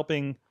going to be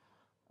helping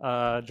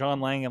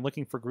John Lang and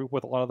looking for group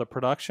with a lot of the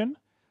production.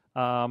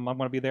 I'm going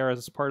to be there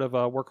as part of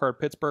Work Hard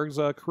Pittsburgh's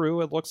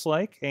crew. It looks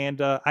like,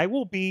 and I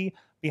will be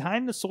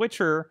behind the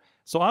switcher.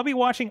 So I'll be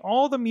watching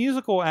all the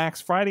musical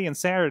acts Friday and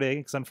Saturday,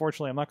 because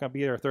unfortunately I'm not going to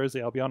be there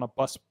Thursday. I'll be on a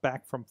bus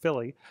back from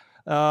Philly.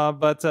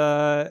 But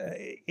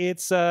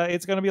it's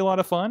going to be a lot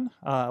of fun.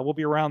 We'll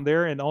be around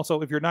there. And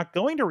also, if you're not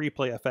going to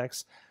Replay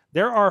FX,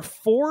 there are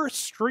 4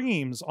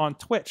 streams on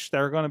Twitch that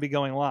are going to be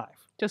going live.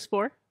 Just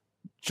 4?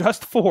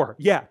 Just 4.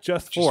 Yeah,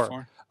 just 4. Just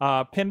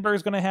 4.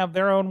 Pinburgh's going to have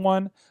their own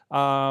one.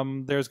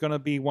 There's going to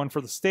be one for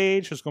the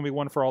stage. There's going to be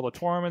one for all the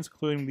tournaments,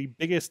 including the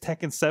biggest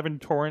Tekken 7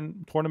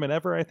 tournament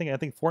ever. I think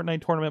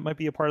Fortnite tournament might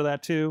be a part of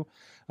that too.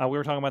 We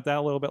were talking about that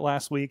a little bit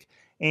last week,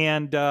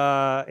 and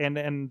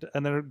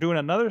they're doing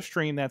another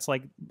stream that's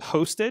like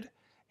hosted,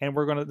 and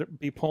we're going to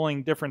be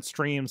pulling different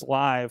streams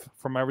live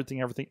from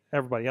everything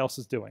everybody else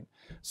is doing.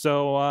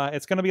 So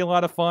it's going to be a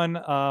lot of fun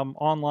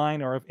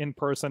online or in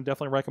person.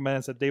 Definitely recommend it.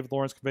 It's at David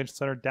Lawrence Convention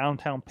Center,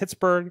 downtown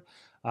Pittsburgh.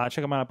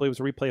 Check them out. I believe it's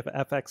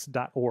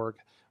replayfx.org,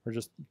 or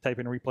just type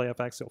in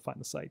replayfx. You'll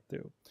find the site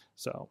too.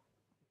 So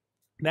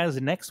that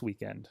is next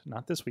weekend,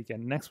 not this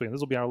weekend. Next weekend. This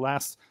will be our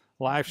last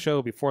live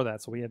show before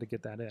that, so we had to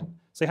get that in.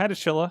 Say hi to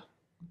Chilla.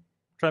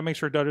 Try to make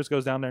sure Dudders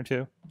goes down there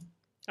too.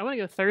 I want to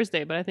go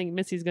Thursday, but I think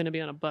Missy's going to be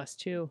on a bus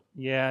too.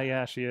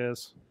 Yeah, she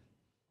is.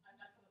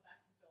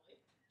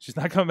 She's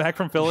not coming back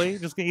from Philly.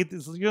 Just gonna eat.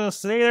 You're gonna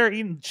stay there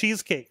eating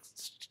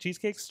cheesecakes.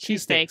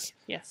 Cheesesteaks.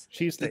 Yes.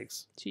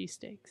 Cheesesteaks.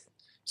 Cheesesteaks.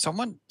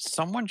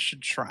 Someone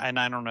should try, and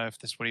I don't know if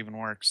this would even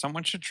work.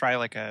 Someone should try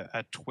like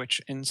a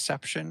Twitch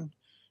Inception,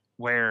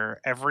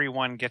 where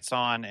everyone gets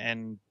on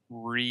and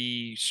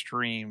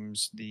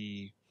re-streams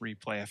the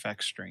Replay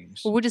FX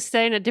streams. Well, we're just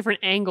staying at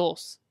different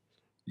angles.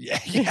 Yeah.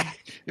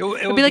 It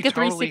would be like a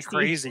totally 360.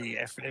 crazy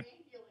if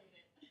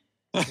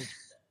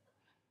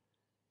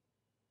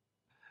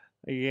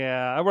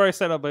Yeah, I've already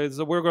set up.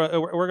 We're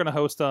gonna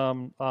host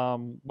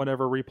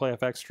whenever Replay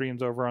FX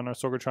streams over on our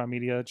Sorgatron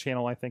Media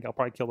channel. I think I'll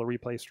probably kill the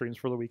replay streams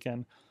for the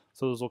weekend,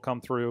 so those will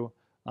come through.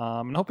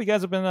 And hope you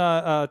guys have been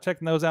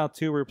checking those out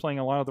too. We're playing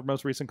a lot of the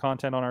most recent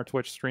content on our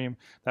Twitch stream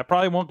that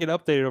probably won't get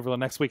updated over the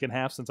next week and a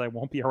half since I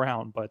won't be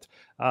around, but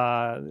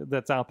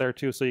that's out there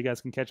too, so you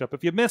guys can catch up.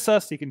 If you miss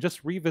us, you can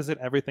just revisit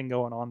everything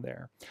going on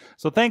there.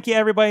 So thank you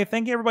everybody.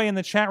 Thank you everybody in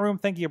the chat room.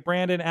 Thank you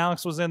Brandon.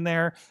 Alex was in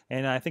there,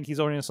 and I think he's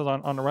joining us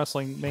on the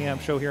Wrestling Mayhem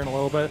show here in a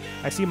little bit.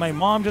 I see my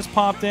mom just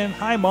popped in.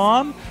 Hi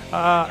Mom.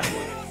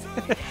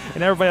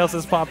 And everybody else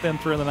has popped in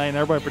through the night, and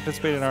everybody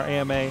participated in our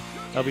AMA.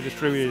 That'll be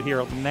distributed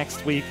here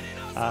next week.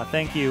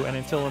 Thank you, and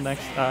until the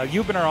next,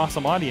 you've been our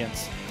awesome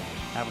audience.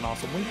 Have an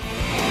awesome week.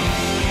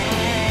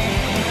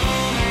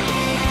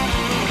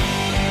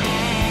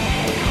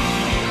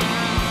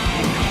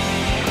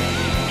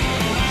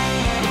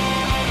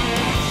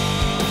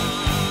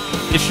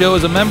 This show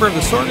is a member of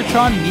the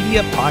Sorgatron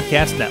Media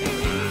Podcast Network.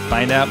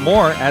 Find out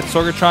more at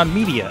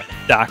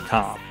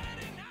sorgatronmedia.com.